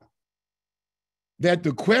impoverished that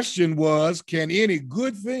the question was, can any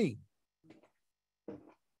good thing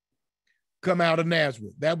come out of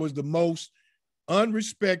Nazareth. That was the most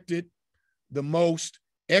unrespected, the most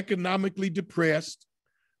economically depressed,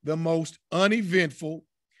 the most uneventful.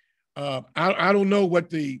 I don't know what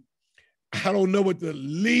the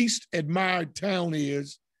least admired town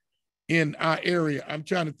is in our area. I'm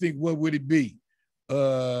trying to think, what would it be?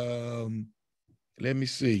 Let me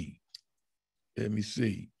see.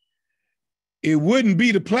 It wouldn't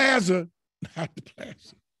be the plaza, not the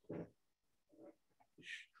plaza.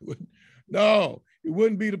 No, it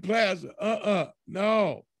wouldn't be the plaza.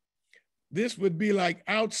 No. This would be like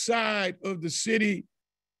outside of the city,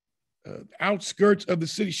 outskirts of the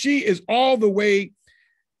city. She is all the way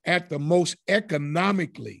at the most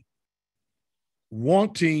economically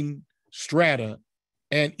wanting strata.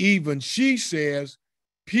 And even she says,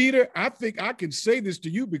 Peter, I think I can say this to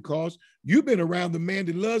you because you've been around the man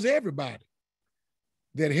that loves everybody,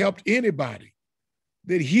 that helped anybody,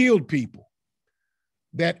 that healed people,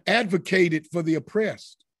 that advocated for the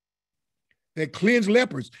oppressed, that cleansed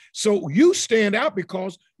lepers. So you stand out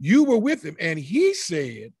because you were with him. And he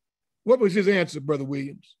said, what was his answer, Brother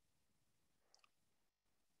Williams?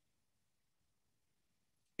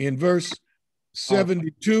 In verse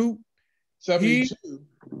 72. 72.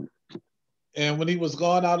 And when he was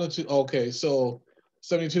gone out into, okay, so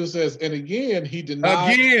 72 says, and again, he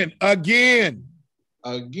denied. Again,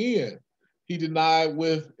 he denied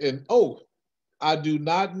with an oath, I do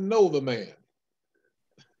not know the man.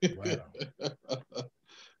 Wow.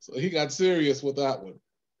 So he got serious with that one.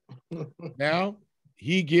 Now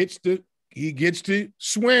he gets to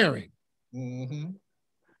swearing,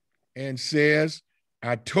 and says,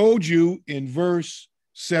 I told you in verse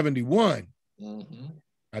 71.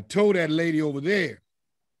 I told that lady over there,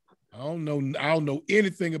 I don't know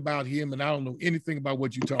anything about him, and I don't know anything about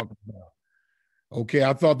what you're talking about. Okay,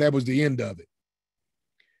 I thought that was the end of it.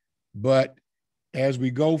 But as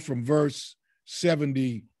we go from verse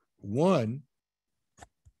 71,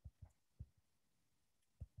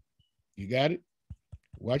 you got it?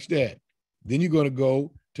 Watch that. Then you're going to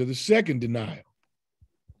go to the second denial.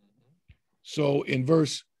 So in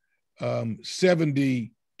verse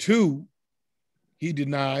 72, he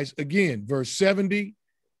denies again. Verse 70,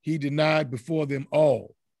 he denied before them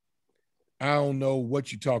all. I don't know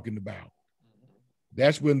what you're talking about.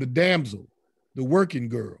 That's when the damsel, the working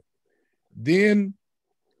girl. Then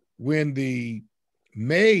when the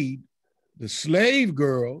maid, the slave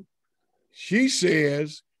girl, she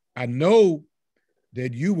says, I know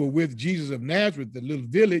that you were with Jesus of Nazareth, the little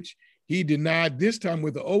village. He denied this time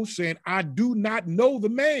with the oath, saying, I do not know the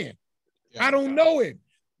man. Yeah. I don't know him.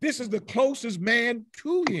 This is the closest man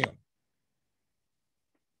to him.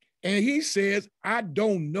 And he says, I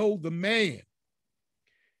don't know the man.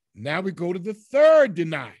 Now we go to the third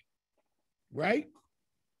denial, right?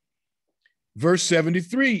 Verse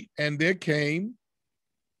 73, and there came,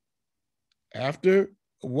 after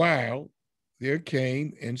a while, there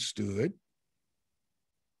came and stood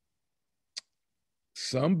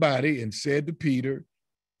somebody and said to Peter,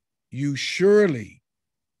 you surely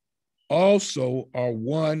also are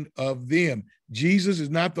one of them. Jesus is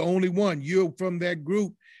not the only one. You're from that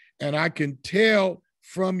group, and I can tell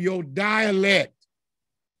from your dialect.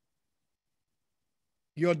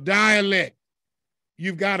 Your dialect.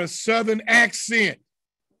 You've got a Southern accent.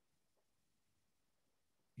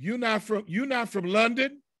 You're not from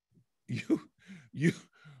London. You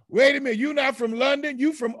wait a minute, you're not from London,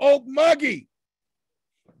 you from Oak Muggy.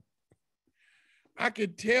 I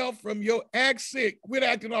could tell from your accent. Quit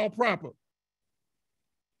acting all proper.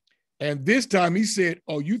 And this time he said,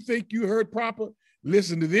 oh, you think you heard proper?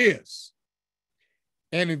 Listen to this.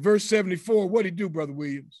 And in verse 74, what did he do, Brother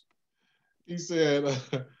Williams? He said,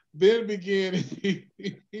 then began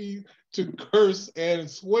he to curse and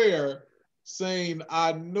swear, saying,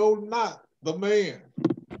 I know not the man.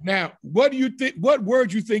 Now, what do you think? What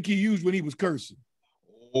words you think he used when he was cursing?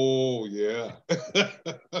 Oh, yeah.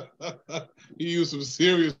 He used some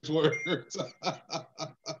serious words.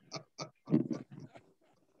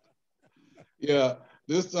 Yeah,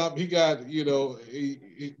 this time he got,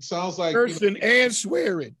 he sounds like cursing and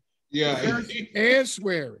swearing. Yeah, cursing and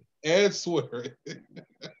swearing. And swearing.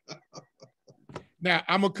 Now,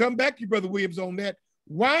 I'm going to come back to you, Brother Williams, on that.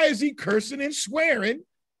 Why is he cursing and swearing,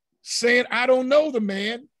 saying, I don't know the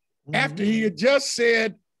man, after he had just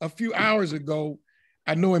said a few hours ago,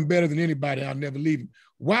 I know him better than anybody, I'll never leave him.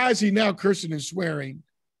 Why is he now cursing and swearing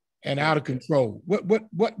and out of control?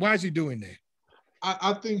 Why is he doing that?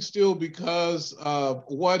 I think still because of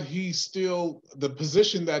the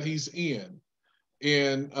position that he's in,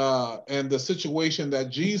 and the situation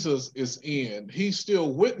that Jesus is in. He's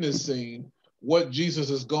still witnessing what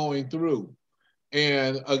Jesus is going through.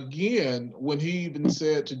 And again, when he even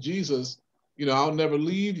said to Jesus, you know, I'll never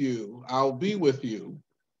leave you, I'll be with you.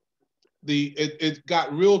 It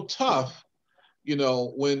got real tough, you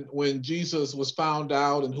know, when Jesus was found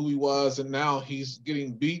out and who he was, and now he's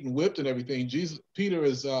getting beaten, whipped, and everything. Peter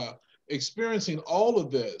is experiencing all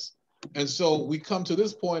of this, and so we come to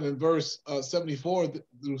this point in verse 74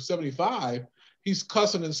 through 75. He's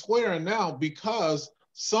cussing and swearing now because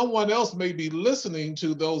someone else may be listening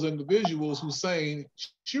to those individuals who's saying,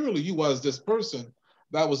 surely you was this person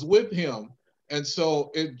that was with him. And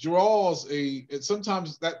so it draws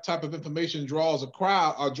sometimes that type of information draws a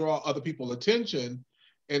crowd or draw other people's attention,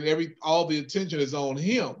 and all the attention is on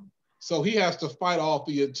him. So he has to fight off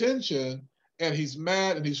the attention, and he's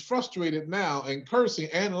mad and he's frustrated now and cursing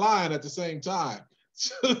and lying at the same time.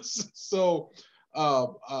 So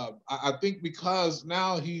I think because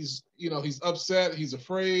now he's upset, he's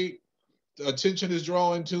afraid, the attention is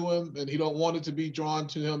drawing to him, and he don't want it to be drawn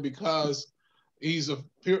to him because he's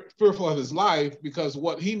fearful of his life because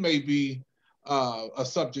what he may be a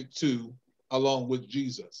subject to along with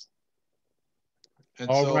Jesus. And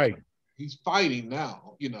All so right. he's fighting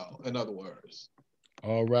now, you know, in other words.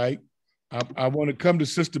 All right. I want to come to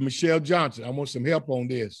Sister Michelle Johnson. I want some help on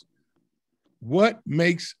this. What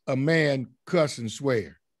makes a man cuss and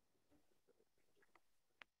swear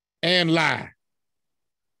and lie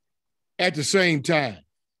at the same time?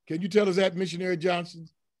 Can you tell us that, Missionary Johnson?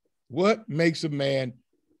 What makes a man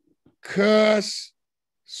cuss,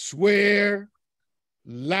 swear,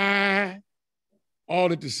 lie,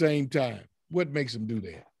 all at the same time? What makes him do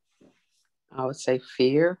that? I would say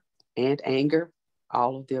fear and anger,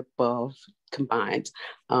 all of the above combined.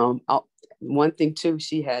 One thing too,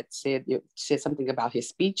 she said something about his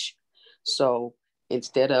speech. So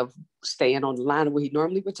instead of staying on the line where he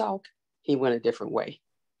normally would talk, he went a different way.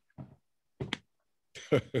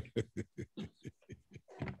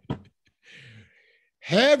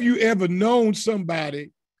 Have you ever known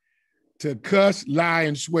somebody to cuss, lie,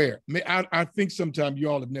 and swear? I think sometimes you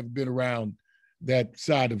all have never been around that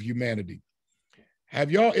side of humanity. Have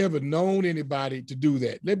y'all ever known anybody to do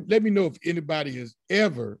that? Let me know if anybody has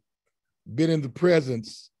ever been in the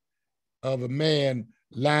presence of a man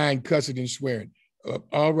lying, cussing, and swearing.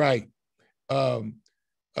 All right.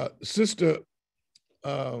 Sister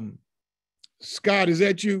Scott, is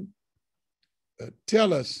that you?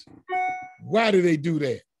 Tell us, why do they do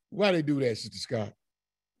that? Why they do that, Sister Scott?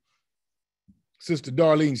 Sister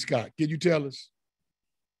Darlene Scott, can you tell us?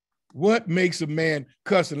 What makes a man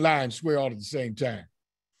cuss and lie and swear all at the same time?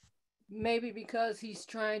 Maybe because he's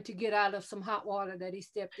trying to get out of some hot water that he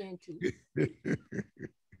stepped into. Okay.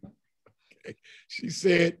 She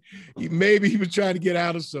said maybe he was trying to get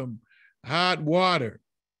out of some hot water.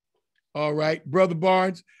 All right, Brother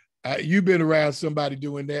Barnes, you've been around somebody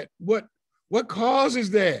doing that. What causes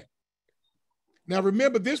that? Now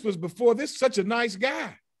remember, this was before this, such a nice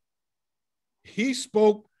guy. He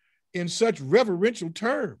spoke in such reverential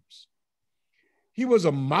terms. He was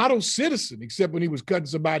a model citizen, except when he was cutting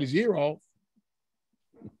somebody's ear off.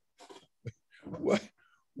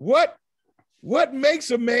 What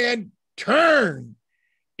makes a man turn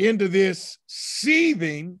into this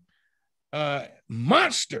seething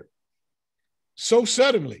monster so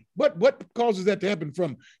suddenly? What causes that to happen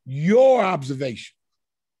from your observation?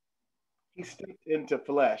 He stepped into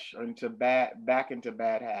flesh, or back into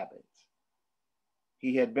bad habits.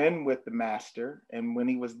 He had been with the master, and when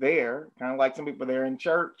he was there, kind of like some people there in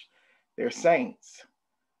church, they're saints.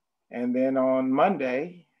 And then on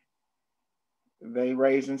Monday, they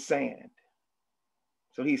raise in sand.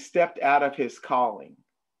 So he stepped out of his calling.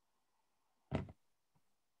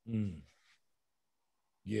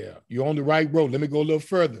 Yeah, you're on the right road. Let me go a little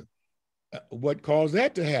further. What caused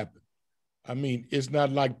that to happen? I mean, it's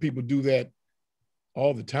not like people do that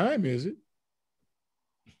all the time, is it?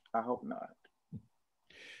 I hope not.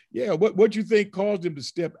 Yeah, what you think caused him to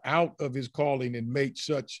step out of his calling and make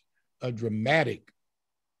such a dramatic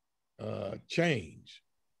change?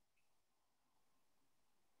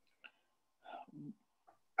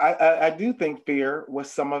 I do think fear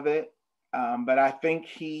was some of it, but I think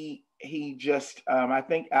he just, I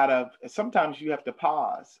think sometimes you have to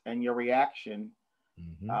pause and your reaction,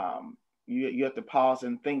 you have to pause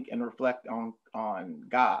and think and reflect on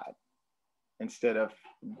God instead of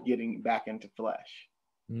getting back into flesh.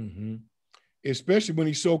 Especially when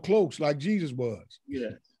he's so close, like Jesus was.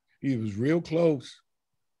 Yes. He was real close.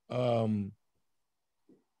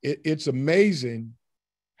 It's amazing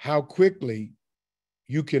how quickly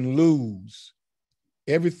you can lose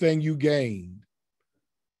everything you gained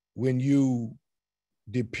when you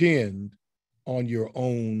depend on your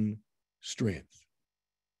own strength.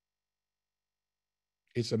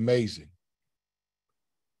 It's amazing.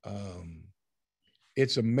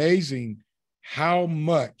 It's amazing how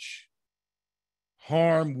much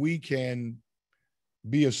harm we can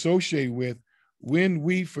be associated with when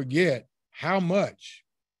we forget how much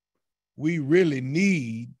we really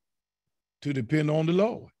need to depend on the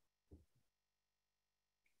Lord.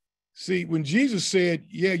 See, when Jesus said,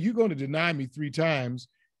 yeah, you're going to deny me 3 times,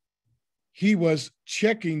 he was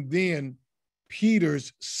checking then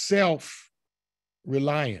Peter's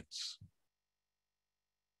self-reliance.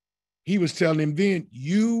 He was telling him then,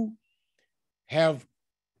 you have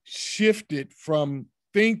shifted from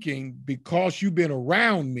thinking because you've been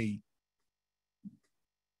around me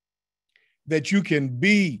that you can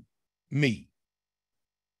be me.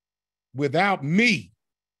 Without me,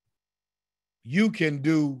 you can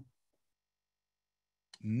do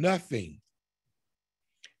nothing.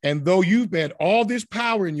 And though you've had all this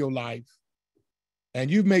power in your life and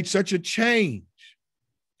you've made such a change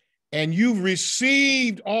and you've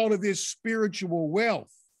received all of this spiritual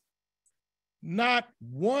wealth, not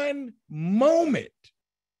one moment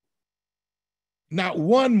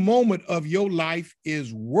of your life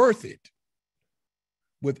is worth it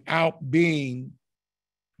without being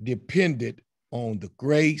dependent on the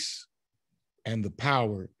grace and the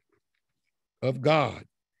power of God.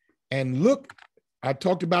 And look, I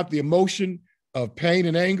talked about the emotion of pain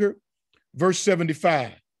and anger. Verse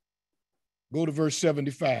 75. Go to verse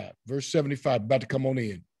 75. Verse 75, about to come on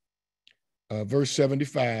in. Verse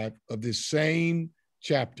 75 of this same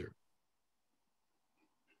chapter.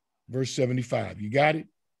 Verse 75. You got it?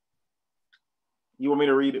 You want me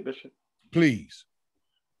to read it, Bishop? Please.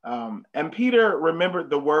 And Peter remembered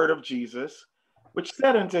the word of Jesus, which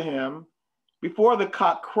said unto him, before the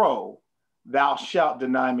cock crow, thou shalt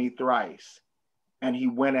deny me thrice. And he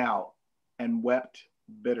went out and wept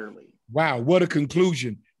bitterly. Wow, what a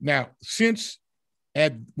conclusion. Now, since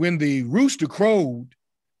when the rooster crowed,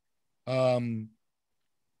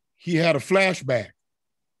 he had a flashback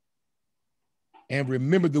and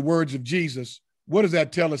remembered the words of Jesus. What does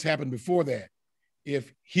that tell us happened before that?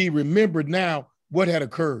 If he remembered now, what had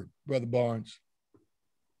occurred, Brother Barnes?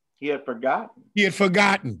 He had forgotten. He had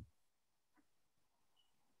forgotten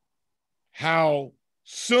how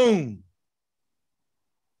soon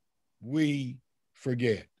we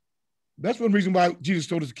forget. That's one reason why Jesus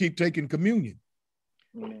told us to keep taking communion.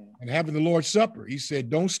 Amen. And having the Lord's Supper. He said,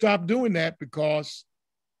 don't stop doing that because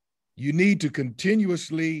you need to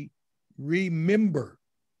continuously remember.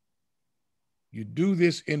 You do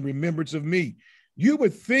this in remembrance of me. You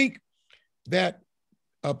would think that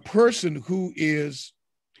a person who is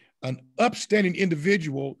an upstanding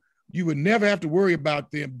individual, you would never have to worry about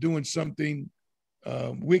them doing something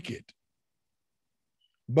wicked.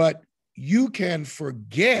 But you can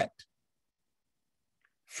forget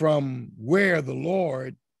from where the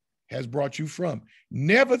Lord has brought you from.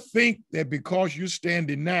 Never think that because you're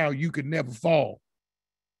standing now, you could never fall.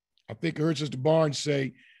 I think I heard Sister Barnes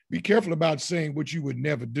say, be careful about saying what you would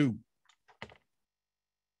never do.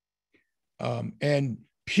 And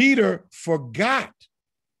Peter forgot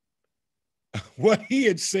what he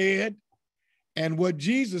had said and what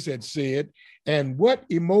Jesus had said. And what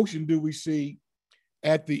emotion do we see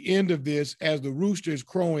at the end of this as the rooster is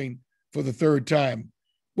crowing for the 3rd time?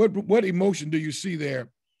 What emotion do you see there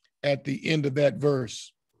at the end of that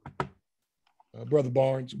verse, Brother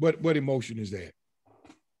Barnes? What emotion is that?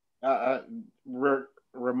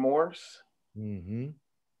 Remorse. Mm-hmm.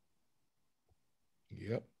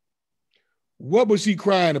 Yep. What was he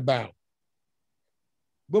crying about?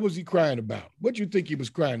 What was he crying about? What do you think he was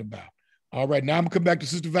crying about? All right, now I'm gonna come back to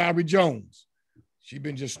Sister Valerie Jones. She's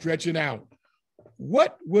been just stretching out.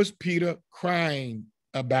 What was Peter crying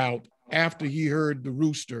about after he heard the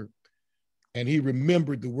rooster and he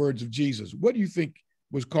remembered the words of Jesus? What do you think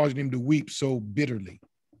was causing him to weep so bitterly?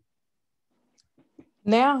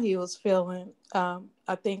 Now he was feeling, I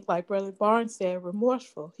think like Brother Barnes said,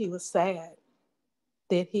 remorseful. He was sad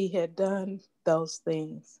that he had done those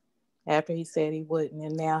things after he said he wouldn't,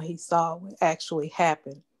 and now he saw what actually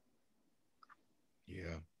happened.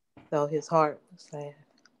 Yeah. So his heart was sad.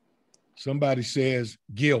 Somebody says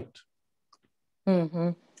guilt. Mm-hmm.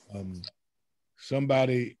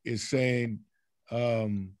 Somebody is saying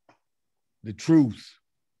the truth,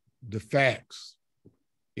 the facts.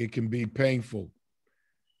 It can be painful.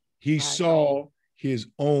 He saw his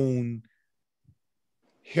own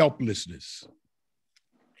helplessness.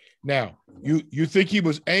 Now, you think he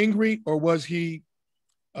was angry, or was he,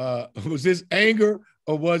 was this anger,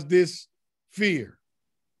 or was this fear?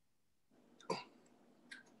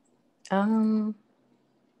 Could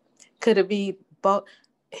it be both?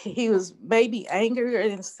 He was maybe angry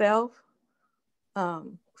at himself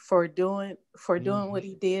for doing what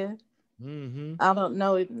he did. Mm-hmm. I don't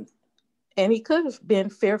know. And he could have been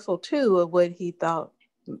fearful too of what he thought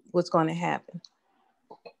was going to happen.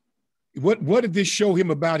 What did this show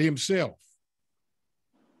him about himself?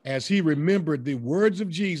 As he remembered the words of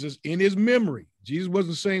Jesus in his memory. Jesus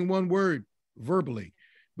wasn't saying one word verbally,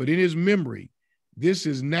 but in his memory, this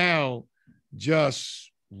is now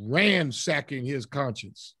just ransacking his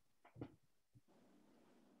conscience.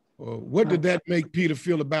 What did that make Peter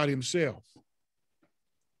feel about himself?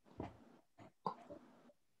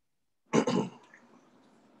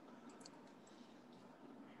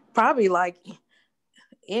 Probably like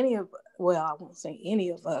I won't say any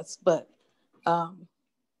of us, but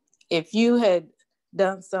if you had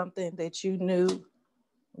done something that you knew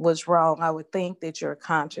was wrong, I would think that your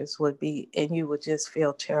conscience would be, and you would just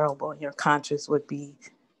feel terrible, and your conscience would be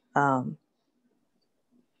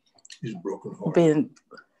he's broken-hearted.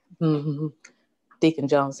 Deacon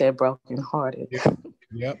Jones said broken-hearted.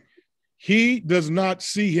 Yep. He does not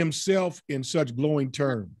see himself in such glowing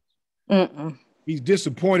terms. Mm-mm. He's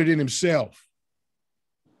disappointed in himself.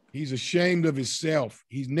 He's ashamed of himself.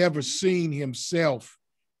 He's never seen himself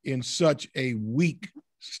in such a weak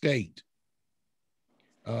state.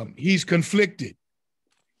 He's conflicted.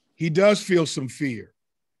 He does feel some fear.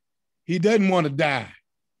 He doesn't want to die.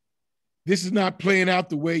 This is not playing out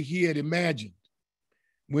the way he had imagined.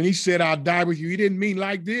 When he said, "I'll die with you," he didn't mean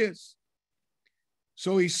like this.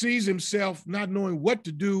 So he sees himself not knowing what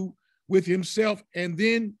to do with himself. And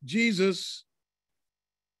then Jesus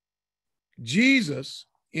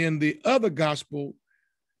in the other gospel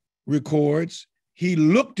records, he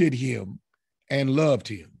looked at him and loved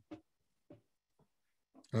him.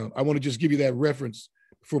 I want to just give you that reference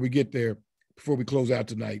before we get there, before we close out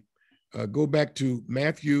tonight. Go back to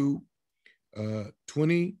Matthew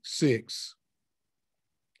 26.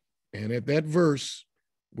 And at that verse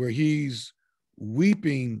where he's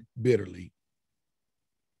weeping bitterly,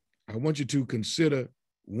 I want you to consider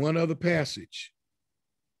one other passage.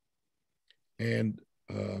 And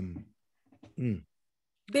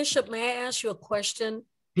Bishop, may I ask you a question?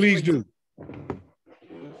 Please do.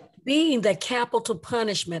 Being the capital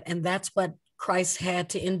punishment, and that's what Christ had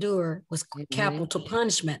to endure, was capital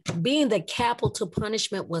punishment. Being the capital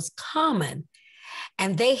punishment was common,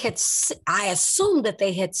 and I assume that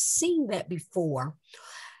they had seen that before.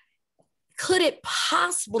 Could it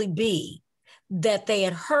possibly be that they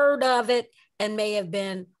had heard of it and may have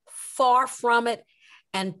been far from it,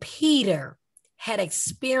 and Peter had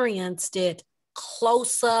experienced it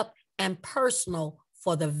close up and personal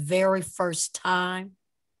for the very first time?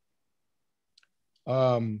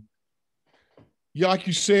 Like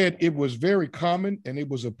you said, it was very common, and it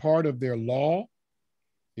was a part of their law.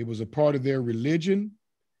 It was a part of their religion.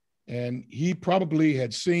 And he probably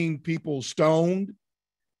had seen people stoned,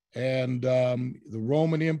 and the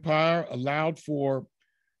Roman Empire allowed for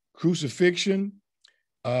crucifixion.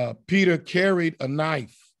 Peter carried a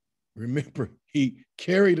knife. Remember, he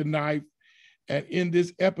carried a knife. And in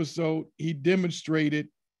this episode, he demonstrated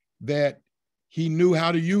that he knew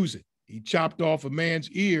how to use it. He chopped off a man's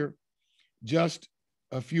ear just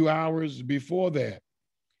a few hours before that.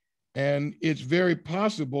 And it's very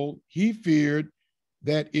possible he feared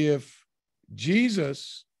that if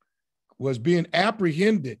Jesus was being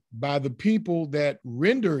apprehended by the people that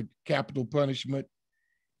rendered capital punishment,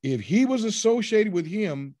 if he was associated with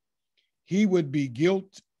him, he would be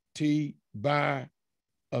guilty by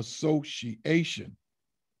association,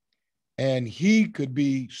 and he could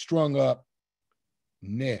be strung up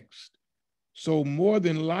next. So more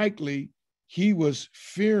than likely, he was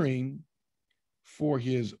fearing for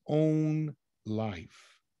his own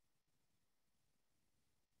life.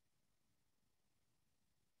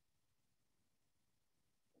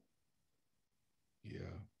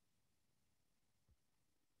 Yeah.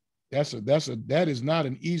 That is not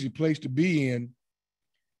an easy place to be in,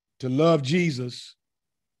 to love Jesus,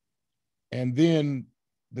 and then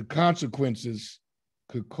the consequences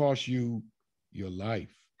could cost you your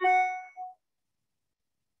life.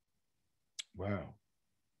 Wow.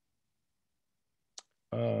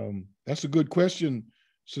 That's a good question,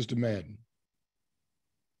 Sister Madden.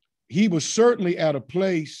 He was certainly at a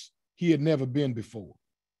place he had never been before.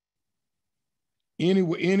 Any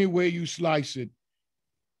way you slice it,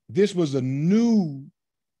 this was a new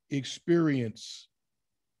experience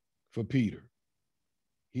for Peter.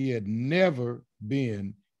 He had never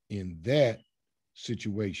been in that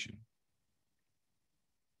situation.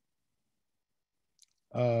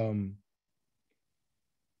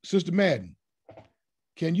 Sister Madden,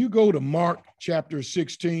 can you go to Mark chapter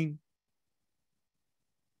 16?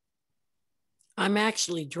 I'm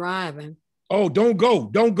actually driving. Oh, don't go.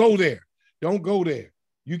 Don't go there. Don't go there.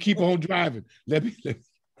 You keep on driving. Let me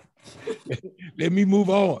move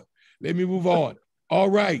on. Let me move on. All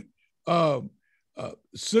right.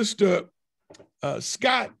 Sister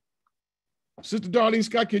Scott, Sister Darlene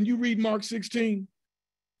Scott, can you read Mark 16?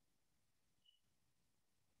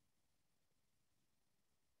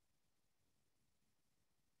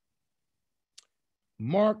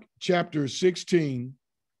 Mark chapter 16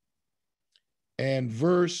 and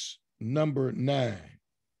verse number 9.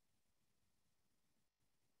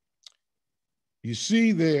 You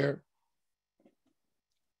see there,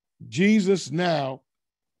 Jesus now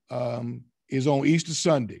is on Easter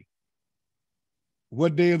Sunday.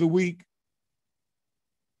 What day of the week?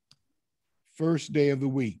 First day of the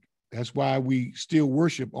week. That's why we still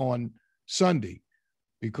worship on Sunday,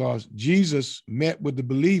 because Jesus met with the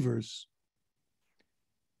believers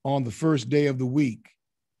on the first day of the week,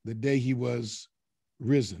 the day he was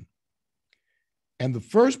risen. And the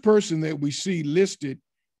first person that we see listed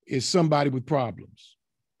is somebody with problems.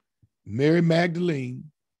 Mary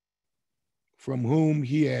Magdalene, from whom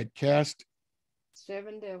he had cast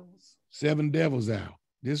 7 devils. 7 devils out.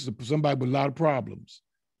 This is somebody with a lot of problems.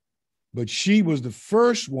 But she was the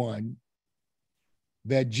first one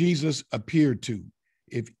that Jesus appeared to.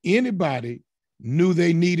 If anybody knew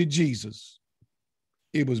they needed Jesus,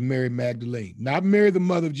 it was Mary Magdalene. Not Mary, the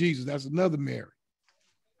mother of Jesus. That's another Mary.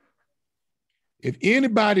 If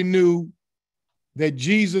anybody knew that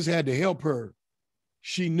Jesus had to help her,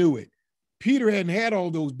 she knew it. Peter hadn't had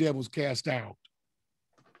all those devils cast out.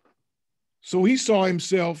 So he saw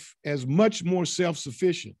himself as much more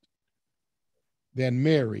self-sufficient than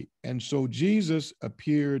Mary. And so Jesus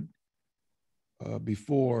appeared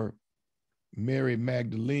before Mary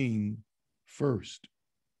Magdalene first.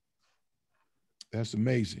 That's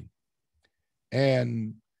amazing.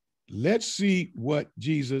 And let's see what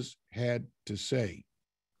Jesus had to say.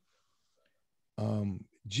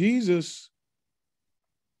 Jesus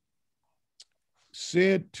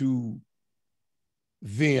said to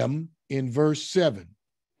them in verse 7.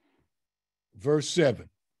 Verse 7.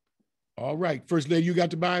 All right, First Lady, you got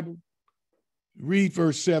the Bible? Read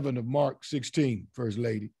verse 7 of Mark 16, First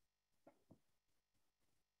Lady.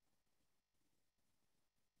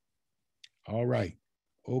 All right.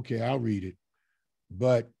 Okay, I'll read it.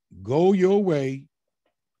 But go your way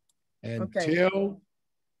and tell.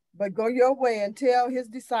 But go your way and tell his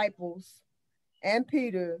disciples and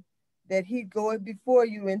Peter that he goeth before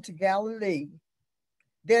you into Galilee.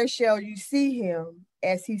 There shall you see him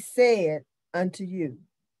as he said unto you.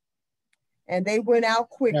 And they went out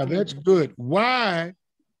quickly. Now that's good. Why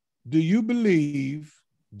do you believe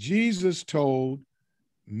Jesus told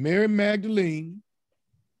Mary Magdalene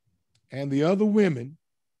and the other women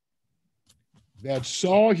that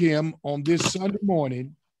saw him on this Sunday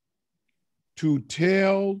morning to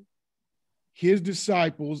tell his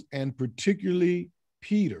disciples, and particularly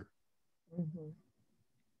Peter,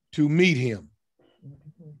 to meet him?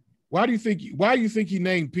 Why do you think he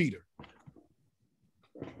named Peter?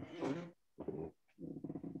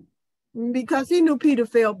 Because he knew Peter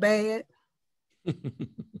felt bad.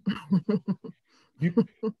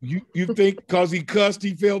 You think because he cussed,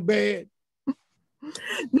 he felt bad?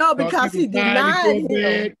 No, because he denied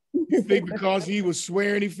him. You think because he was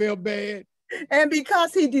swearing, he felt bad? And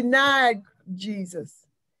because he denied Jesus,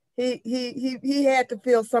 he had to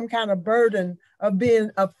feel some kind of burden of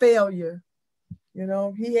being a failure. You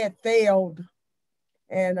know, he had failed,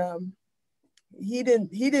 and he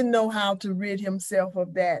didn't know how to rid himself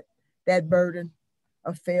of that burden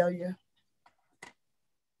of failure.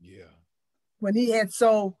 Yeah. When he had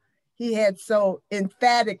so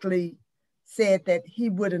emphatically said that he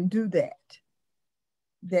wouldn't do that.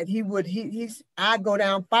 That he would, I go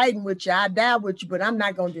down fighting with you, I die with you, but I'm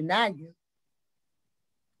not going to deny you.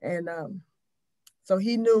 And so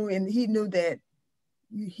he knew that.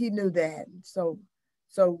 So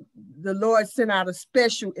the Lord sent out a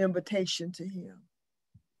special invitation to him.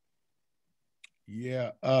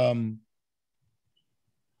 Yeah.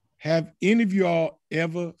 Have any of y'all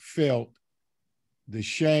ever felt the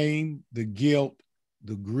shame, the guilt,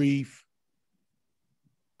 the grief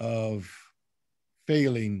of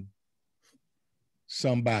failing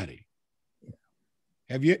somebody?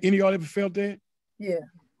 Have any of y'all ever felt that? Yeah.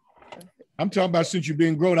 I'm talking about since you've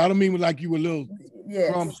been grown. I don't mean like you were little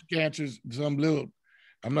crumb scratchers, some little.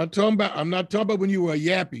 I'm not talking about when you were a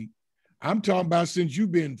yappy. I'm talking about since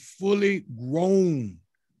you've been fully grown.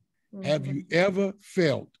 Have you ever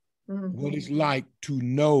felt what it's like to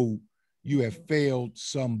know you have failed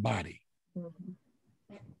somebody?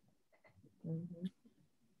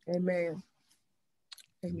 Amen.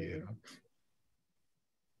 Yeah.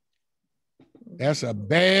 That's a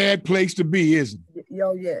bad place to be, isn't it?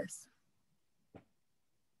 Oh, yes.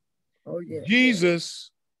 Oh, yes.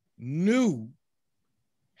 Jesus knew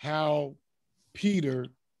how Peter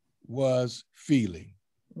was feeling.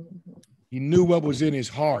 Mm-hmm. He knew what was in his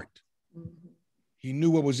heart. Mm-hmm. He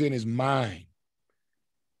knew what was in his mind.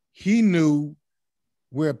 He knew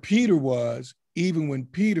where Peter was, even when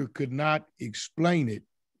Peter could not explain it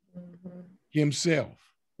himself.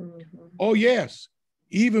 Mm-hmm. Oh, yes.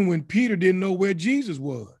 Even when Peter didn't know where Jesus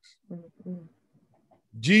was,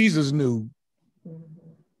 Jesus knew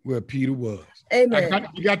where Peter was. Amen.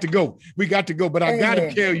 We got to go. We got to go. But I got to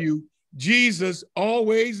Amen. tell you, Jesus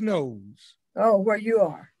always knows where you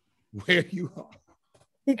are. Where you are.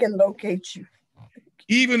 He can locate you.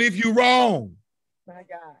 Even if you're wrong. My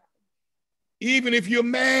God. Even if you're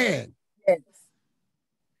mad. Yes.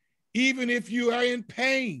 Even if you are in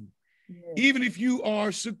pain. Yes. Even if you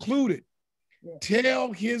are secluded. Yes.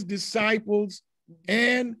 Tell his disciples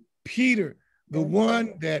and Peter, the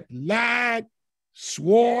one that lied,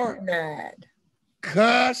 swore,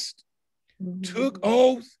 cussed, took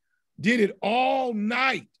oath, did it all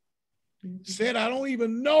night, said, I don't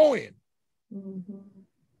even know him,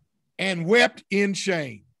 and wept in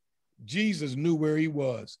shame. Jesus knew where he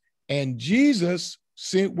was. And Jesus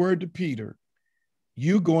sent word to Peter,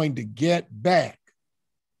 you're going to get back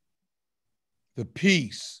the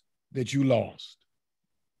peace that you lost.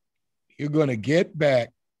 You're going to get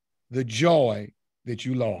back the joy that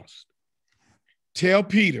you lost. Tell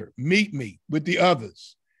Peter, meet me with the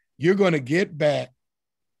others. You're going to get back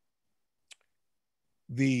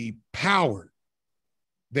the power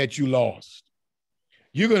that you lost.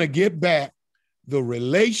 You're going to get back the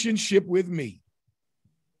relationship with me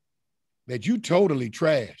that you totally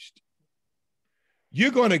trashed.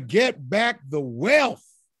 You're going to get back the wealth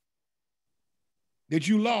that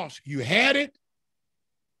you lost. You had it,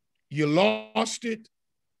 you lost it,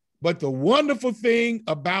 but the wonderful thing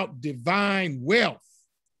about divine wealth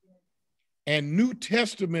and New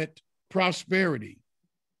Testament prosperity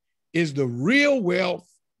is the real wealth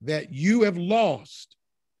that you have lost.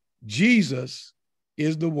 Jesus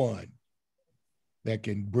is the one that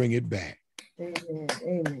can bring it back. Amen. Amen.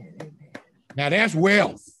 Amen. Now that's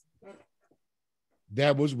wealth.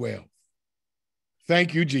 That was wealth.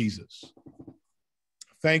 Thank you, Jesus.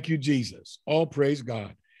 Thank you, Jesus. All praise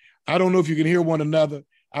God. I don't know if you can hear one another.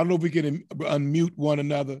 I don't know if we can unmute one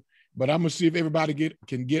another, but I'm going to see if everybody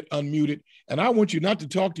can get unmuted. And I want you not to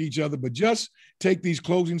talk to each other, but just take these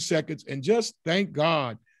closing seconds and just thank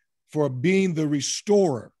God for being the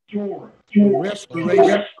restorer,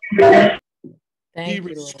 restoration. He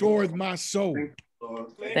restored my soul.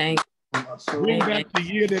 Thank you. Bring back the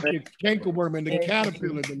year that the cankerworm and the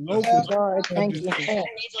caterpillar, the locust. Lord, thank you. Okay,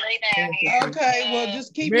 well,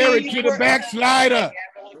 just keep married me in to your the backslider.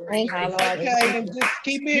 Thank you, Lord. Okay, and just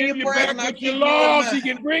keep me in Give your you prayers, back and I'll what you keep you in lost. He mind.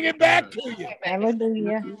 can bring it back to you.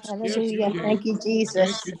 Hallelujah. Yes, Hallelujah. he can. Thank you,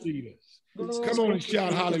 Jesus. Thank you, Jesus. Come on and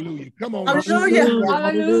shout hallelujah. Come on. Hallelujah.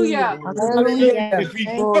 Hallelujah. Hallelujah. If he's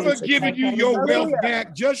Thank ever you. given you your wealth Hallelujah.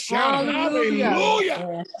 back, just shout Hallelujah.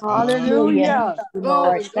 hallelujah. Hallelujah. Thank you, Lord.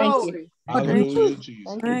 Glory, Thank you. glory. Hallelujah,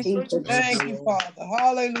 Jesus. Thank you, Jesus. Thank you, Father.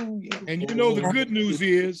 Hallelujah. And you know the good news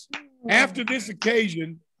is, after this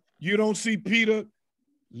occasion, you don't see Peter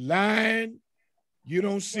lying. You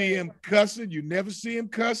don't see him cussing. You never see him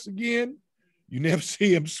cuss again. You never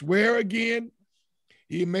see him swear again.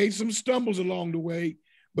 He made some stumbles along the way,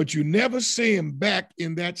 but you never see him back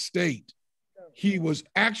in that state. He was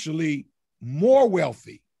actually more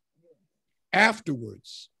wealthy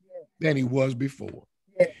afterwards than he was before.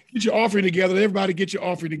 Get your offering together. Everybody get your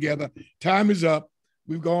offering together. Time is up.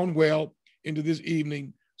 We've gone well into this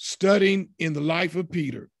evening studying in the life of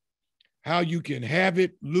Peter, how you can have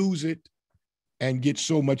it, lose it, and get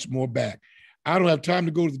so much more back. I don't have time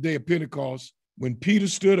to go to the day of Pentecost when Peter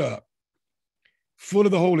stood up, full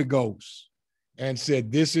of the Holy Ghost, and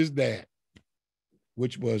said, this is that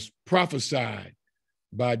which was prophesied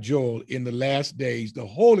by Joel in the last days. The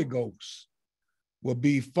Holy Ghost will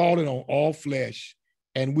be falling on all flesh,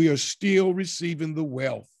 and we are still receiving the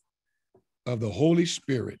wealth of the Holy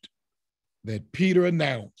Spirit that Peter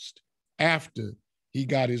announced after he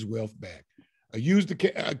got his wealth back. Use the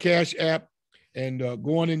Cash App and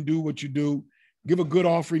go on and do what you do. Give a good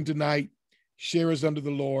offering tonight. Share us under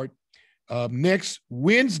the Lord. Next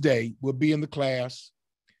Wednesday, we'll be in the class,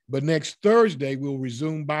 but next Thursday, we'll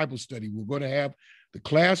resume Bible study. We're going to have the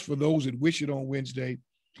class for those that wish it on Wednesday,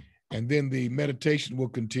 and then the meditation will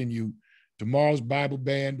continue. Tomorrow's Bible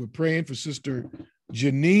band, we're praying for Sister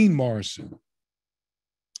Janine Morrison.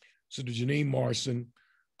 Sister Janine Morrison,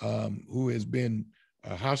 who has been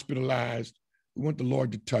hospitalized. We want the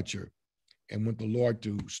Lord to touch her and want the Lord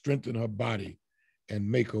to strengthen her body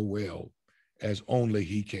and make her well as only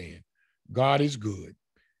he can. God is good.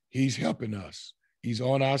 He's helping us. He's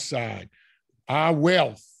on our side. Our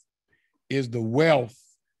wealth is the wealth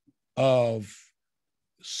of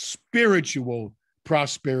spiritual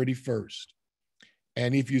prosperity first.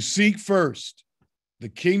 And if you seek first the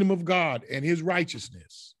kingdom of God and his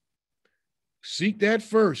righteousness, seek that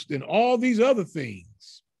first, then all these other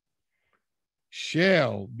things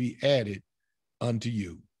shall be added unto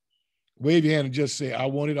you. Wave your hand and just say, I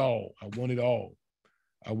want it all. I want it all.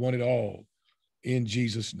 I want it all in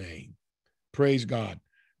Jesus' name. Praise God.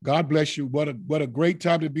 God bless you. What a great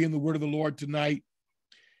time to be in the word of the Lord tonight.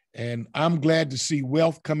 And I'm glad to see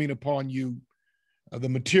wealth coming upon you. The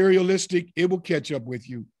materialistic, it will catch up with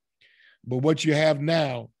you. But what you have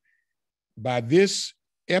now, by this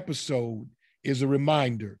episode, is a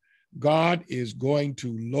reminder. God is going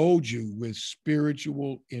to load you with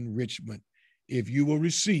spiritual enrichment if you will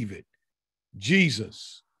receive it.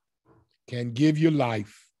 Jesus can give you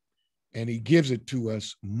life, and he gives it to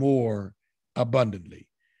us more abundantly.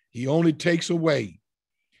 He only takes away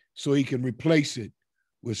so he can replace it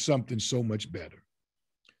with something so much better.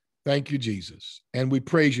 Thank you, Jesus. And we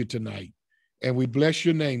praise you tonight, and we bless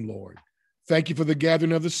your name, Lord. Thank you for the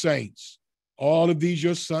gathering of the saints, all of these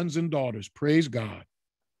your sons and daughters, praise God,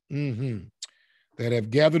 that have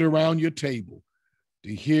gathered around your table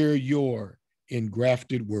to hear your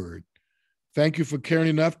engrafted word. Thank you for caring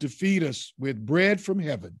enough to feed us with bread from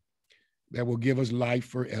heaven that will give us life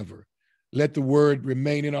forever. Let the word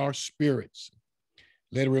remain in our spirits.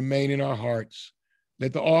 Let it remain in our hearts.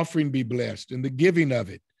 Let the offering be blessed, and the giving of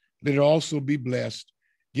it, let it also be blessed.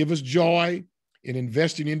 Give us joy in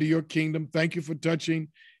investing into your kingdom. Thank you for touching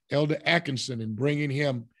Elder Atkinson and bringing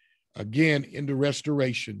him again into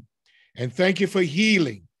restoration. And thank you for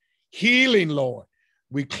healing. Healing, Lord.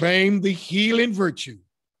 We claim the healing virtue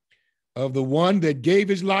of the one that gave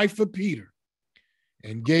his life for Peter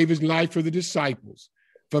and gave his life for the disciples,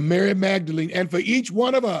 for Mary Magdalene, and for each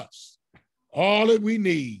one of us. All that we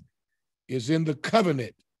need is in the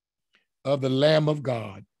covenant of the Lamb of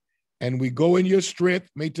God. And we go in your strength.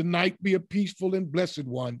 May tonight be a peaceful and blessed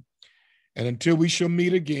one. And until we shall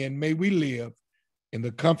meet again, may we live in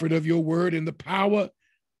the comfort of your word and the power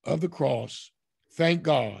of the cross. Thank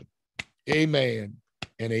God. Amen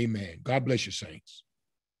and amen. God bless you, saints.